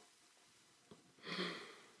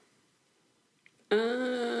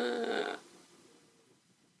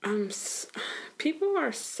 People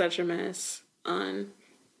are such a mess on.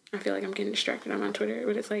 I feel like I'm getting distracted. I'm on Twitter,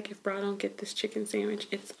 but it's like, if bra don't get this chicken sandwich,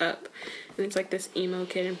 it's up. And it's like this emo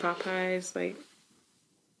kid in Popeyes. Like,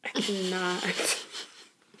 I cannot.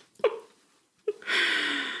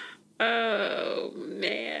 Oh,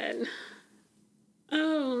 man.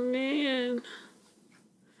 Oh, man.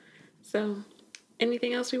 So,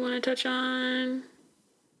 anything else we want to touch on?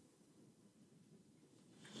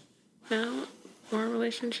 No? More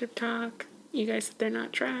relationship talk? You guys said they're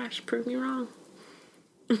not trash. Prove me wrong.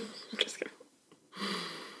 I'm just kidding.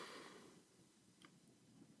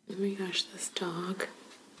 Oh my gosh, this dog.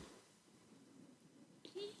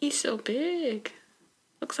 He's so big.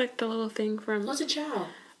 Looks like the little thing from... What's a chow?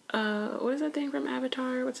 What is that thing from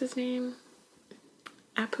Avatar? What's his name?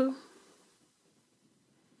 Apu?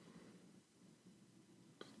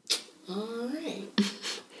 Alright.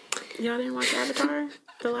 Y'all didn't watch Avatar?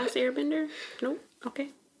 The Last Airbender? Nope. Okay.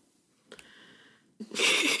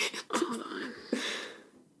 Hold on.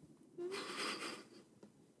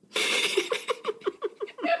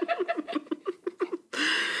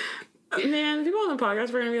 Man, people on the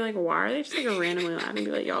podcast were gonna be like, why are they just like randomly laughing and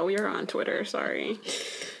be like, y'all, we are on Twitter, sorry.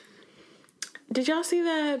 Did y'all see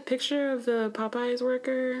that picture of the Popeyes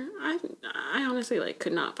worker? I honestly like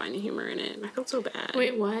could not find the humor in it. I felt so bad.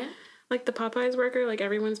 Wait, what? Like the Popeyes worker, like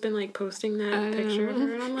everyone's been like posting that picture of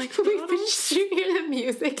her, and I'm like, wait, did you hear the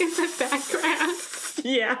music in the background?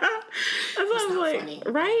 Yeah, that's what I was like, funny.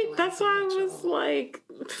 right? That's why I was like,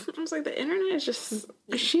 the internet is just.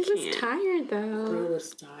 She was tired though. Bro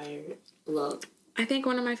was tired. Look. I think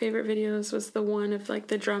one of my favorite videos was the one of like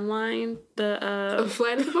the drum line, the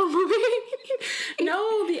Flight of the Bumblebee.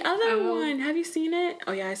 No, the other one. Have you seen it?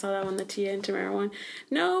 Oh yeah, I saw that one, the Tia and Tamara one.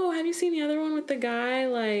 No, have you seen the other one with the guy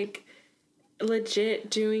like legit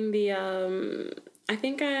doing the I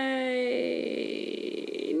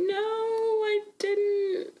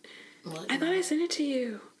didn't. What? I thought I sent it to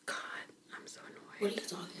you. God, I'm so annoyed. What are you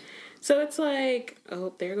talking? So it's like,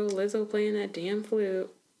 oh, there goes Lizzo playing that damn flute.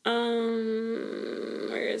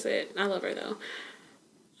 Where is it? I love her though.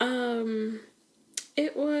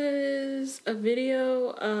 It was a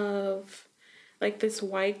video of like this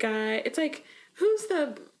white guy. It's like, who's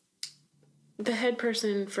the head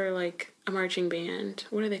person for like a marching band?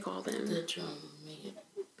 What do they call them? The drum major.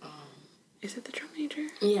 Is it the drum major?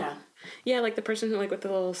 Yeah. Yeah, like the person who, like with the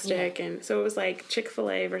little stick. Yeah. And so it was like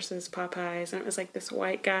Chick-fil-A versus Popeyes, and it was like this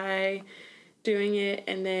white guy doing it,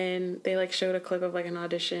 and then they like showed a clip of like an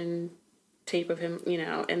audition tape of him, you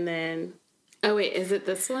know, and then... Oh wait, is it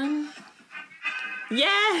this one?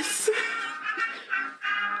 Yes!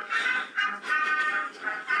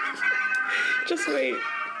 Just wait.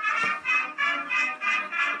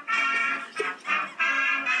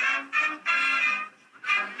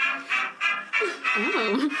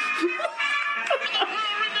 Oh.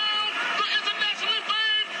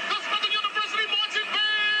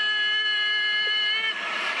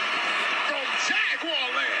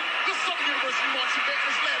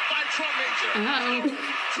 Oh.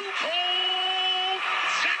 Too cold,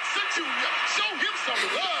 Jackson Jr. Show him some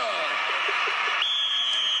love.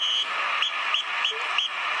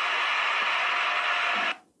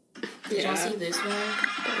 Did y'all see this one?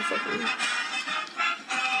 That was so funny.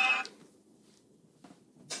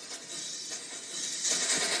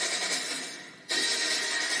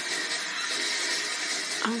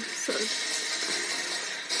 Oh, so...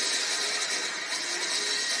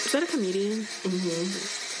 Is that a comedian?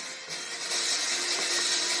 Mm-hmm.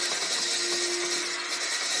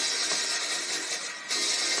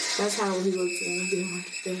 That's how he looked when I didn't want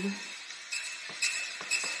to do.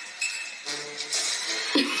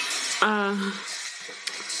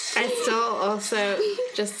 I still also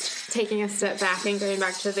just taking a step back and going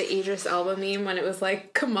back to the Idris Elba meme when it was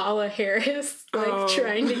like Kamala Harris like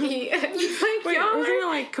trying to eat. Like, wait, wasn't it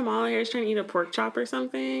like Kamala Harris trying to eat a pork chop or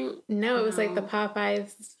something? No, it was like the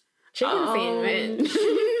Popeyes chicken sandwich.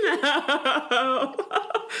 No.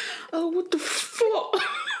 Oh, what the fuck?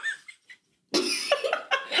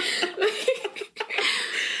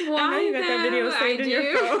 Why I know you got that video saved in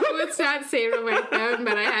your phone. It's not saved on my phone,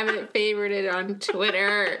 but I have it favorited on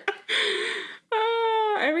Twitter.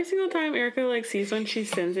 Every single time Erica like sees one, she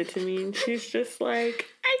sends it to me, and she's just like,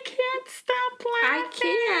 I can't stop laughing.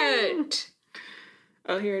 I can't.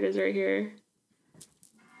 Oh, here it is right here.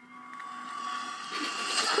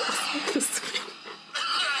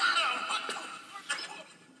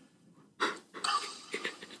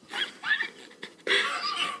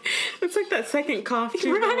 It's like that second cough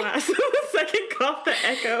too. Right. The last the second cough, the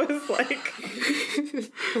echo is like.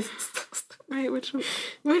 Right, which one?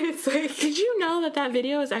 But it's like, Did you know that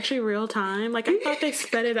video is actually real time? Like, I thought they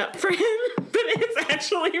sped it up for him, but it's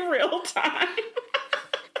actually real time.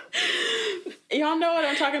 Y'all know what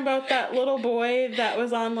I'm talking about? That little boy that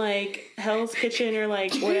was on, like, Hell's Kitchen or,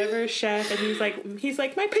 like, whatever chef, and he's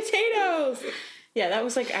like, my potatoes! Yeah, that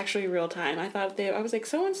was, like, actually real time. I was like,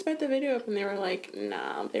 someone sped the video up, and they were like,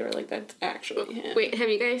 nah. They were like, that's actually him. wait, have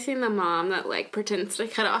you guys seen the mom that, like, pretends to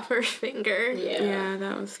cut off her finger? Yeah. Yeah,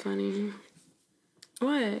 that was funny.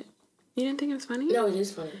 What? You didn't think it was funny? No, it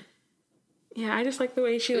is funny. Yeah, I just like the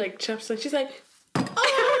way she, like, chups, like, she's like,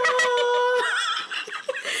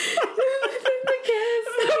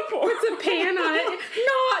 Puts a pan on it.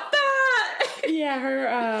 Not that!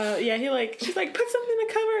 yeah, she's like, put something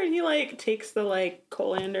to cover, and he, like, takes the, like,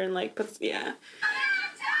 colander and, like, puts, yeah.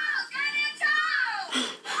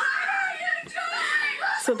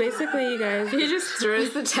 So basically, you guys, He just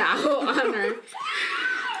throws the towel on her.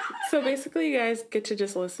 you guys get to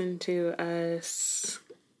just listen to us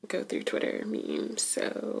go through Twitter memes,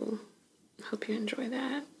 so hope you enjoy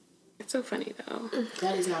that. It's so funny, though.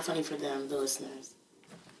 That is not funny for them, the listeners.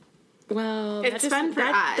 Well, It's fun for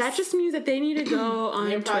us. That just means that they need to go on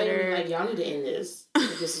They're probably Twitter. like, y'all need to end this.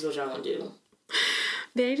 If this is what y'all want to do.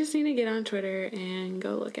 They just need to get on Twitter and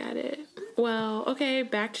go look at it. Well, okay,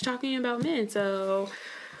 back to talking about men. So,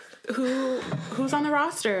 who's on the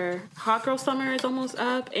roster? Hot Girl Summer is almost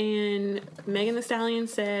up, and Megan Thee Stallion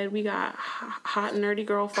said we got Hot Nerdy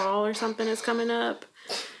Girl Fall or something is coming up.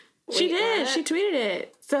 She did. what? She tweeted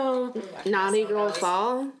it. So, Naughty Girl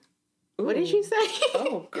Fall? What did you say?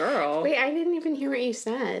 oh, girl. Wait, I didn't even hear what you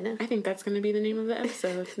said. I think that's going to be the name of the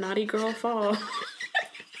episode. Naughty Girl Fall.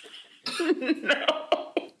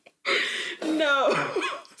 No.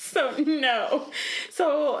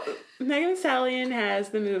 So Megan Thee Stallion has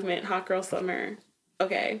the movement Hot Girl Summer.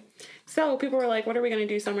 Okay. So people were like, what are we going to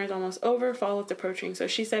do? Summer's almost over. Fall is approaching. So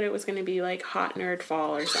she said it was going to be like Hot Nerd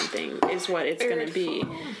Fall or something is what it's going to be.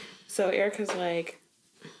 So Erica's like,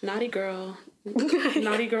 Naughty Girl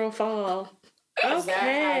Fall. Is that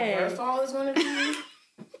Okay. how her fall is going to be?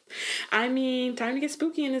 I mean, time to get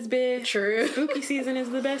spooky in this bitch. True. Spooky season is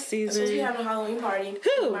the best I'm supposed to be season. having a Halloween party.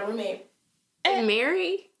 Who? With my roommate.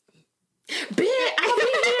 Mary? Bitch, I'll be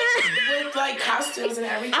here. With like costumes and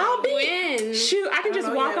everything. I'll be When? Shoot, I can I just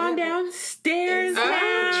don't know, walk yeah, on we- downstairs.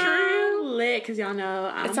 Exactly. True. Lit, because y'all know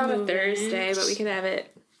I'm It's on a moving. Thursday, but we could have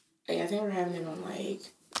it. Yeah, I think we're having it on like.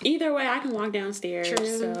 Either way, I can walk downstairs.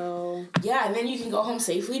 True. So, Yeah, and then you can go home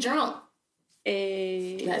safely drunk.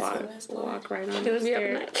 That's walk, the best part. walk right on It would be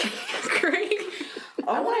downstairs. Great. I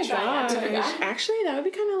Oh wanna my try that too. gosh. Actually, that would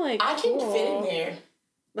be kind of like I can cool. fit in there.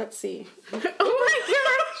 Let's see. Oh my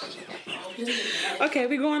gosh. Okay,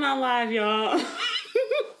 we going on live, y'all.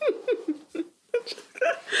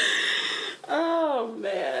 Oh,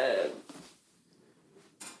 man.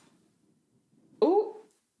 Ooh.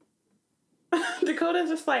 Dakota's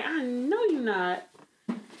just like, I know you're not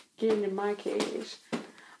getting in my cage.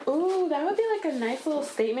 Ooh, that would be like a nice little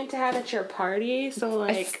statement to have at your party. So,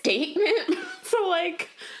 like, Statement?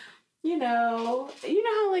 you know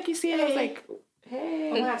how, like, you see those, Hey. like, Oh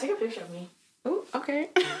hey. my god, take a picture of me. Ooh, okay.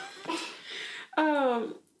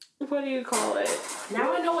 What do you call it?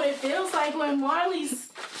 Now I know what it feels like when Marley's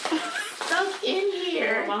stuck in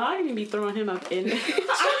here. Mahogany be throwing him up in there.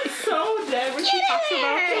 I'm so dead when she talks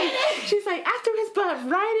about him. She's like, I threw his butt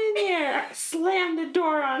right in there. Slammed the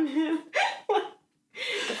door on him.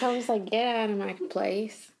 I was like, get out of my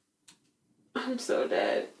place. I'm so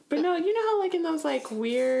dead. But no, you know how like in those like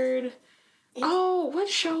weird... Oh, what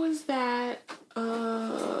show is that?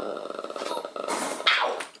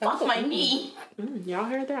 Off my knee. Y'all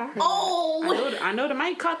heard that? I heard Oh! that. I know the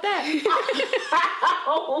mic caught that.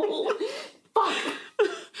 Ow! Fuck!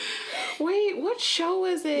 Wait, what show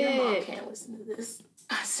is Your mom it? can't listen to this.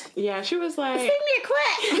 I said, Yeah, she was like... Sing me a clip.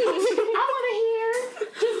 I want to hear.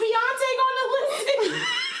 Does Beyonce gonna listen?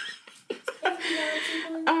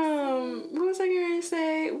 What was I going to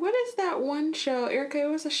say? What is that one show? Erica, it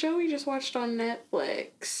was a show we just watched on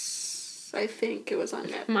Netflix. I think it was on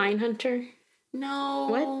Netflix. Mindhunter. No.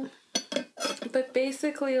 What? But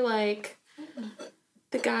basically, like,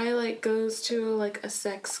 the guy, like, goes to, like, a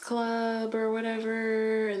sex club or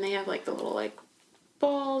whatever, and they have, like, the little, like,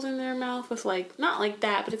 balls in their mouth with, like, not like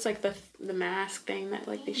that, but it's, like, the mask thing that,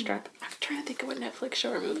 like, they strap. I'm trying to think of what Netflix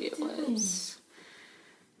show or movie it was.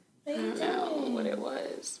 I don't know what it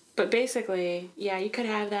was. But basically, yeah, you could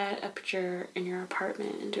have that aperture in your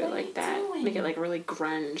apartment and do it like that. Make it like really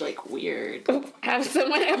grunge, like weird. Have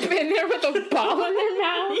someone up in there with a ball in their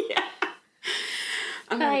mouth? Yeah.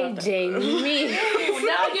 Hi, Jamie.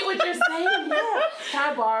 Now I get what you're saying. Yeah.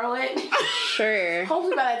 Can I borrow it? Sure.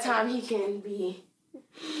 Hopefully by that time he can be.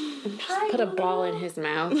 Put a ball in his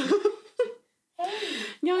mouth.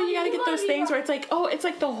 No, you gotta get those things where it's like, oh, it's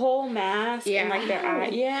like the whole mask. Yeah. And like their eye.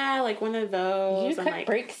 Yeah, like one of those. You and could like,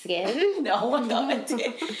 break skin. No, I'm not.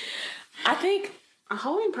 I think a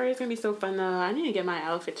Halloween party is gonna be so fun though. I need to get my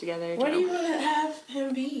outfit together. What too. do you want to have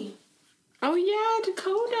him be? Oh yeah,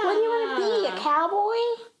 Dakota. What do you want to be? A cowboy?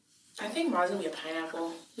 I think mine's gonna be a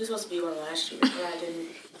pineapple. He was supposed to be one last year, but I didn't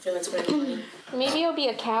feel like spending money. Maybe he'll be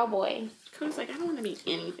a cowboy. Dakota's like, I don't want to be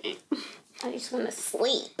anything. I just want to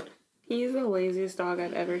sleep. He's the laziest dog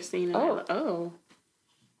I've ever seen. In Oh. Oh.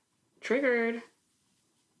 Triggered.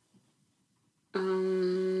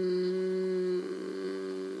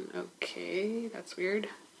 Okay, that's weird.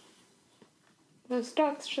 Those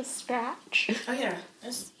dogs just scratch. Oh yeah,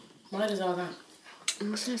 that's Marley's all that.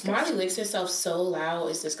 I'm listening to Marley licks himself so loud,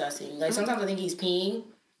 it's disgusting. Like sometimes I think he's peeing,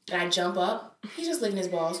 and I jump up, he's just licking his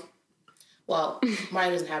balls. Well,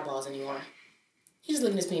 Marley doesn't have balls anymore. He's just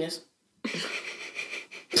licking his penis.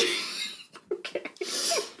 Okay.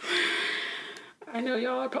 I know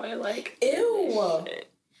y'all are probably like, Ew.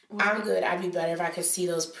 I'm good. I'd be better if I could see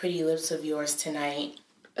those pretty lips of yours tonight.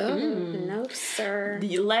 Oh, no, sir.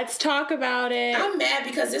 let's talk about it. I'm mad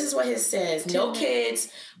because this is what his says. No kids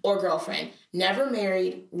or girlfriend. Never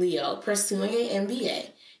married. Leo. Pursuing an MBA.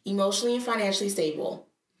 Emotionally and financially stable.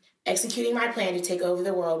 Executing my plan to take over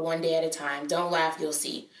the world one day at a time. Don't laugh, you'll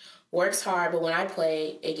see. Works hard, but when I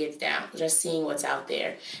play, it gets down. Just seeing what's out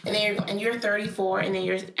there. And then you're 34, and then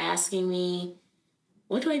you're asking me,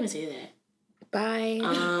 what do I even say to that? Bye.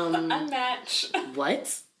 Unmatched.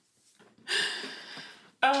 What?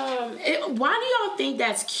 Um, Why do y'all think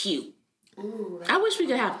that's cute? ooh, I wish we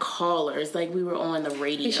could have callers like we were on the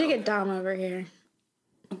radio. You should get Dom over here.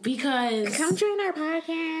 Because Come join our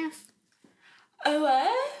podcast.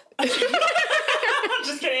 what? I'm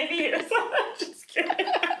just kidding. He hears that. Just kidding.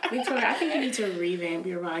 Victoria, I think you need to revamp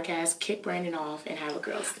your podcast, kick Brandon off, and have a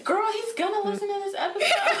girl stick. Girl, he's gonna listen to this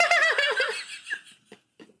episode.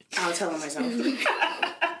 I'll tell him myself.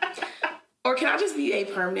 Or can I just be a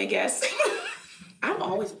permanent guest? I'm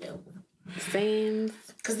always available. Same.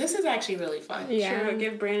 Because this is actually really fun. Yeah. Sure,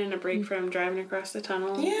 give Brandon a break from driving across the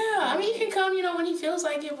tunnel. Yeah, I mean, he can come, when he feels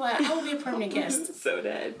like it, but I will be a permanent guest. So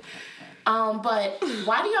dead. But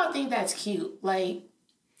why do y'all think that's cute? Like,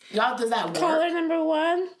 y'all, does that work? Caller number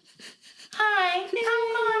 1. Hi, I'm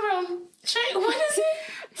calling from... What is it?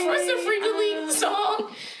 What's the Freaky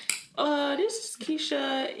song? This is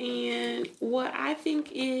Keisha, and what I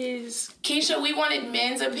think is... Keisha, we wanted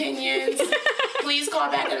men's opinions. Please call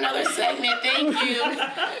back another segment. Thank you.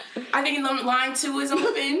 I think line 2 is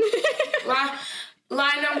open.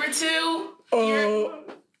 Line number 2.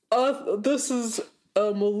 This is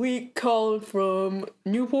Malik calling from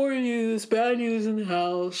Newport News. Bad news in the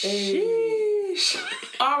house. Sheesh.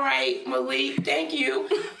 All right, Malik. Thank you.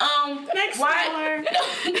 Next why? caller.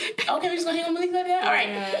 Okay, we're just gonna hang on Malik like that. All right.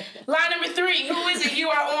 Line number 3. Who is it? You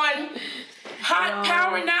are on Hot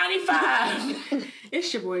Power 95.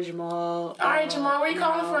 It's your boy Jamal. All right, Jamal. Where you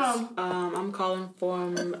calling from? I'm calling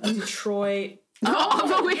from Detroit. All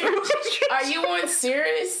the way from Detroit. Are you on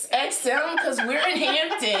Sirius XM? Because we're in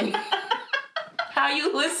Hampton. How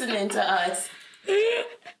you listening to us?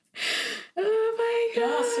 Oh my god.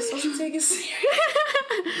 Y'all supposed to take it serious.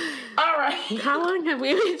 All right. How long have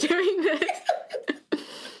we been doing this?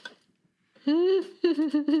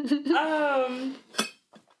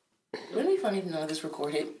 Wouldn't it be funny to know this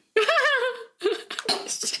recorded?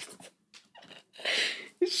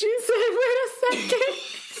 She said, wait a second.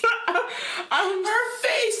 Her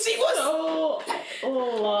face, she was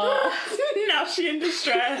Now she in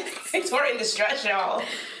distress. Victoria in distress, y'all.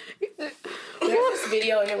 There's this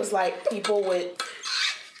video, and it was like people with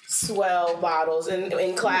swell bottles in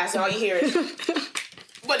class, and all you hear is,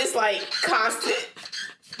 but it's like constant.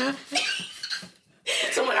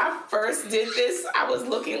 So when I first did this, I was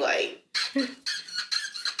looking like,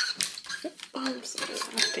 I'm sorry. I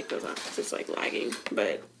have to take those off because it's like lagging.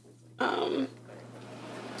 But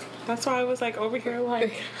that's why I was like over here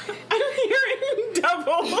like I'm hearing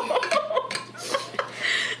double.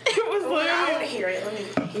 It was I want to literally hear it. Let me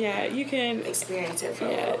yeah. You can experience it for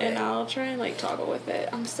a yeah, little bit. and I'll try and like toggle with it.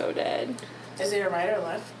 I'm so dead. Is it a right or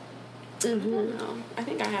left? No, I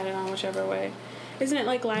think I had it on whichever way. Isn't it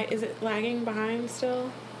like is it lagging behind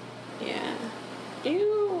still? Yeah.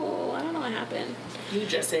 Ew, I don't know what happened. You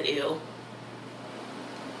just said ew.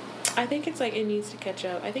 I think it's like it needs to catch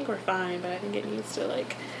up. I think we're fine, but I think it needs to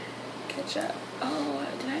like catch up. Oh,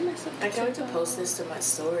 did I mess up? I can't wait to post this to my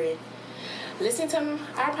story. Listen to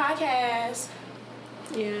our podcast.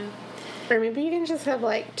 Yeah. Or maybe you can just have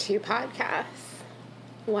like 2 podcasts.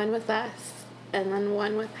 One with us and then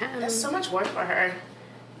one with him. That's so much work for her.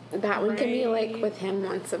 That one can be like Right. with him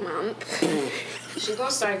once a month. She's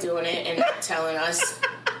gonna start doing it and not telling us.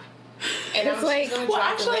 And It's like- she's gonna well,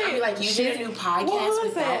 drop the link. I'll be actually, like, you did a new podcast What was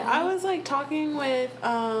without it? me? I was like talking with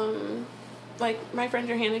like my friend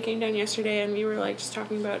Johanna came down yesterday and we were like just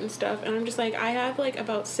talking about and stuff, and I'm just like, I have like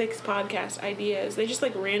about 6 podcast ideas. They just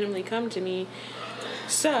like randomly come to me.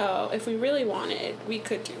 So if we really wanted, we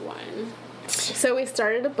could do one. So we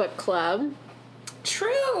started a book club.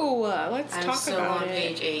 True. Let's I'm talk still about on it.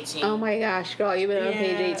 page 18. Oh my gosh, girl, you've been on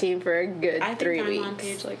page Yeah. 18 for a good I think 3 I'm weeks. on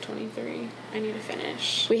page like 23. I need to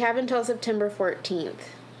finish. We have until September 14th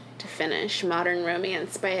to finish Modern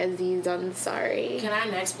Romance by Aziz Ansari. Can our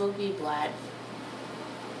next book be Black?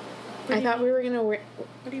 I thought we were going to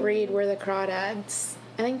do you read mean? Where the Crawdads.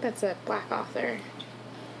 I think that's a black author.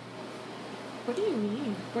 What do you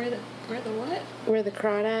mean? Where the what? Where the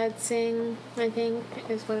Crawdads Sing, I think,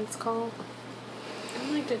 is what it's called.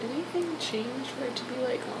 I'm like, did anything change for it to be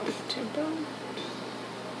like off tempo?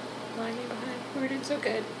 Lagging behind. We were doing so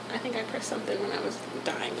good. I think I pressed something when I was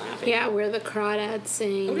dying laughing. Yeah, Where the Crawdads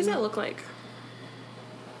Sing. What does that look like?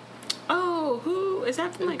 Oh, who is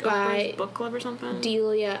that from like By Oprah's book club or something?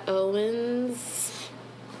 Delia Owens.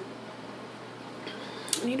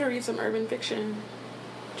 I need to read some urban fiction.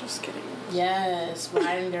 Just kidding. Yes,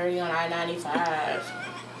 riding dirty on I-95.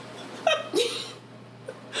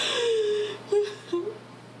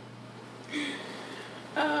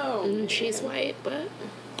 Oh, She's white, but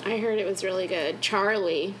I heard it was really good.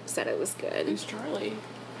 Charlie said it was good. who's Charlie?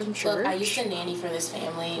 I'm sure. Look, I used to nanny for this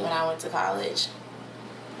family when I went to college.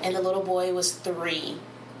 And the little boy was 3.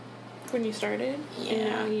 When you started? Yeah. And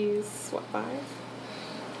now he's what, 5?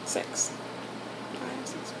 6? 5,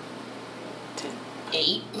 6, 10.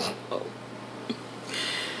 8. Oh.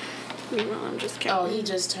 Meanwhile, I'm just Oh, counting. he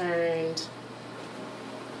just turned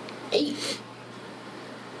 8.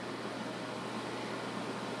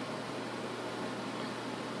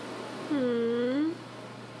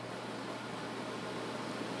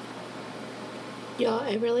 Y'all,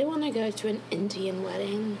 I really want to go to an Indian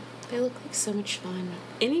wedding. They look like so much fun.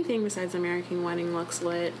 Anything besides American wedding looks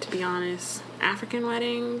lit, to be honest. African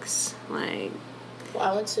weddings, like, Well,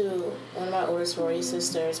 I went to one of my older sorority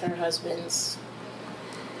sisters, her husband's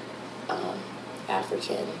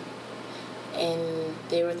African. And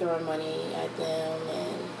they were throwing money at them,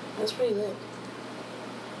 and it was pretty lit.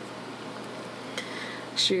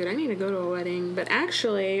 shoot, I need to go to a wedding. But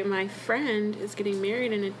actually, my friend is getting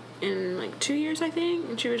married in like 2 years, I think.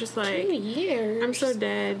 And she was just like, 2 years. I'm so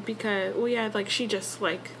dead because, well, yeah, like, she just,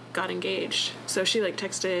 like, got engaged. So she, like,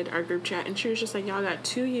 texted our group chat, and she was just like, y'all got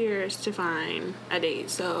 2 years to find a date,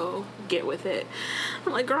 so get with it.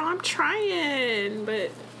 I'm like, girl, I'm trying,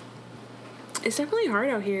 but it's definitely hard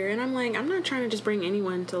out here. And I'm like, I'm not trying to just bring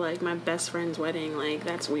anyone to, like, my best friend's wedding. Like,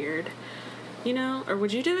 that's weird. You know? Or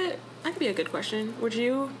would you do it? That could be a good question. Would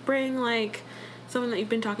you bring, like, someone that you've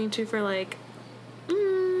been talking to for, like,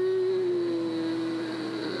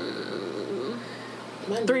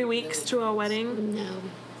 Monday, 3 weeks to a wedding? No.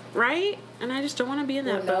 Right? And I just don't want to be in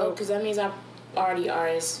Well, that no, boat. because that means I already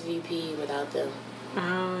RSVP without them.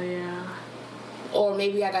 Oh, yeah. Or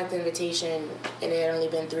maybe I got the invitation and it had only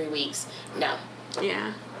been 3 weeks. No.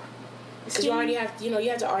 Yeah. Because you already have, you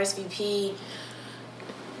have to RSVP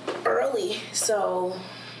early. So,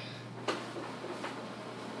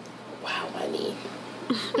 wow, my knee.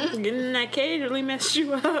 Getting in that cage really messed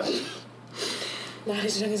you up. Not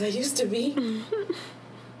as young as I used to be.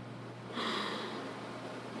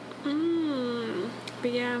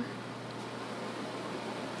 But yeah.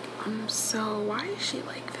 So why is she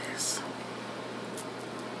like this?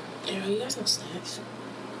 Arrow, you got some snacks?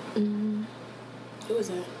 Who was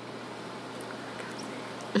that?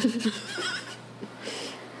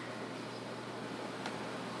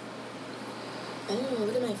 Oh,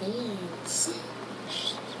 look at my veins.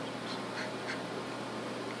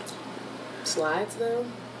 Slides, though?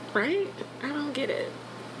 Right? I don't get it.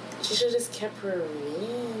 She should have just kept her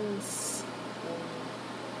veins.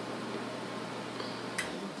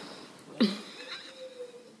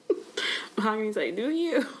 Mahogany's like, do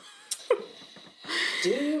you? Do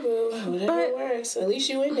you, boo? Whatever works. At least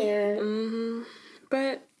you in there.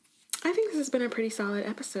 But I think this has been a pretty solid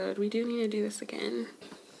episode. We do need to do this again.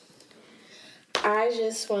 I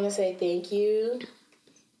just want to say thank you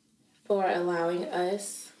for allowing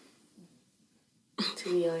us to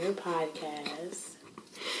be on your podcast.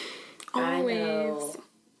 Always.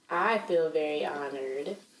 I feel very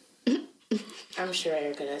honored. I'm sure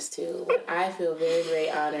Erica does too. But I feel very, very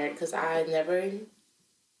honored because I never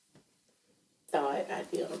thought I'd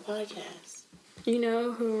be on a podcast. You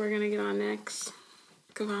know who we're gonna get on next?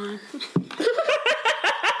 Go on.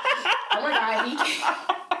 Oh my God, he can't.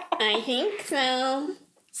 I think so.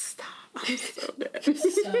 Stop. I'm so dead. So,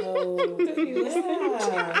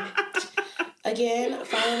 yeah. Again,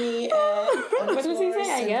 follow me at What does he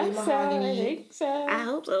say? I guess so. I Mahogany think so. I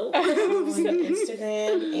hope so. on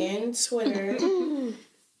Instagram and Twitter.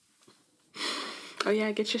 Oh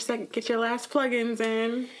yeah, get your last plugins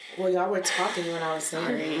in. Well, y'all were talking when I was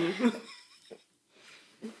saying.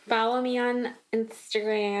 Follow me on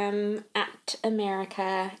Instagram at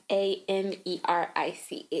America AMERICHA.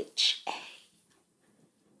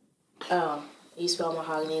 Oh, you spell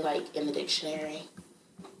mahogany like in the dictionary.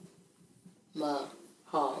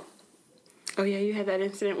 Mahog. Oh yeah, you had that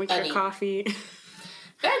incident with Honey. your coffee.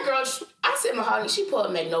 That girl, I said mahogany, she pulled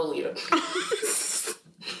up Magnolia.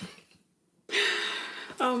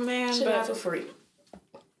 Oh man, Should have but for free.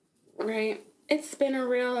 right. It's been a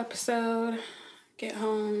real episode. Get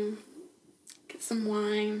home. Get some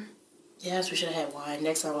wine. Yes, we should have had wine.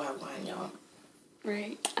 Next time we'll have wine, y'all.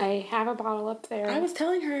 Right. I have a bottle up there. I was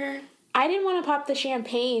telling her. I didn't want to pop the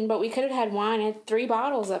champagne, but we could have had wine. I had 3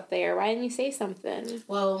 bottles up there. Why didn't you say something?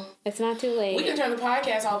 Well, It's not too we can late. turn the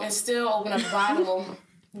podcast off and still open up the bottle.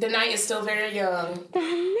 The night is still very young.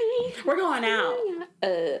 We're going out.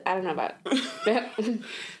 I don't know about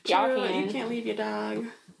y'all True, can. You can't leave your dog.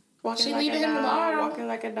 Walking She like leaving a him dog. tomorrow. Walking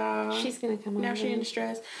like a dog. She's gonna come on. Now she in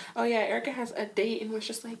stress. Oh yeah, Erica has a date and was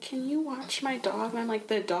just like, "Can you watch my dog?" And I'm like,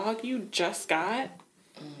 "The dog you just got?"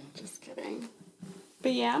 Just kidding.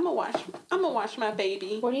 But yeah, I'm gonna watch my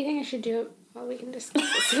baby. What do you think I should do? Well, we can discuss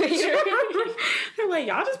this later. They're like,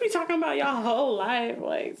 y'all just be talking about y'all whole life.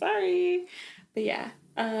 Like, sorry. But yeah.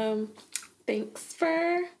 Thanks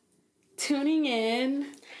for tuning in.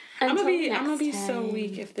 I'm gonna be so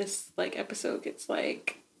weak if this like episode gets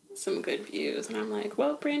like some good views and I'm like,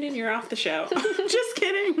 well, Brandon, you're off the show. Just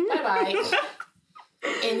kidding. Bye bye.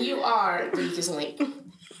 And you are the weakest link.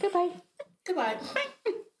 Goodbye. Goodbye.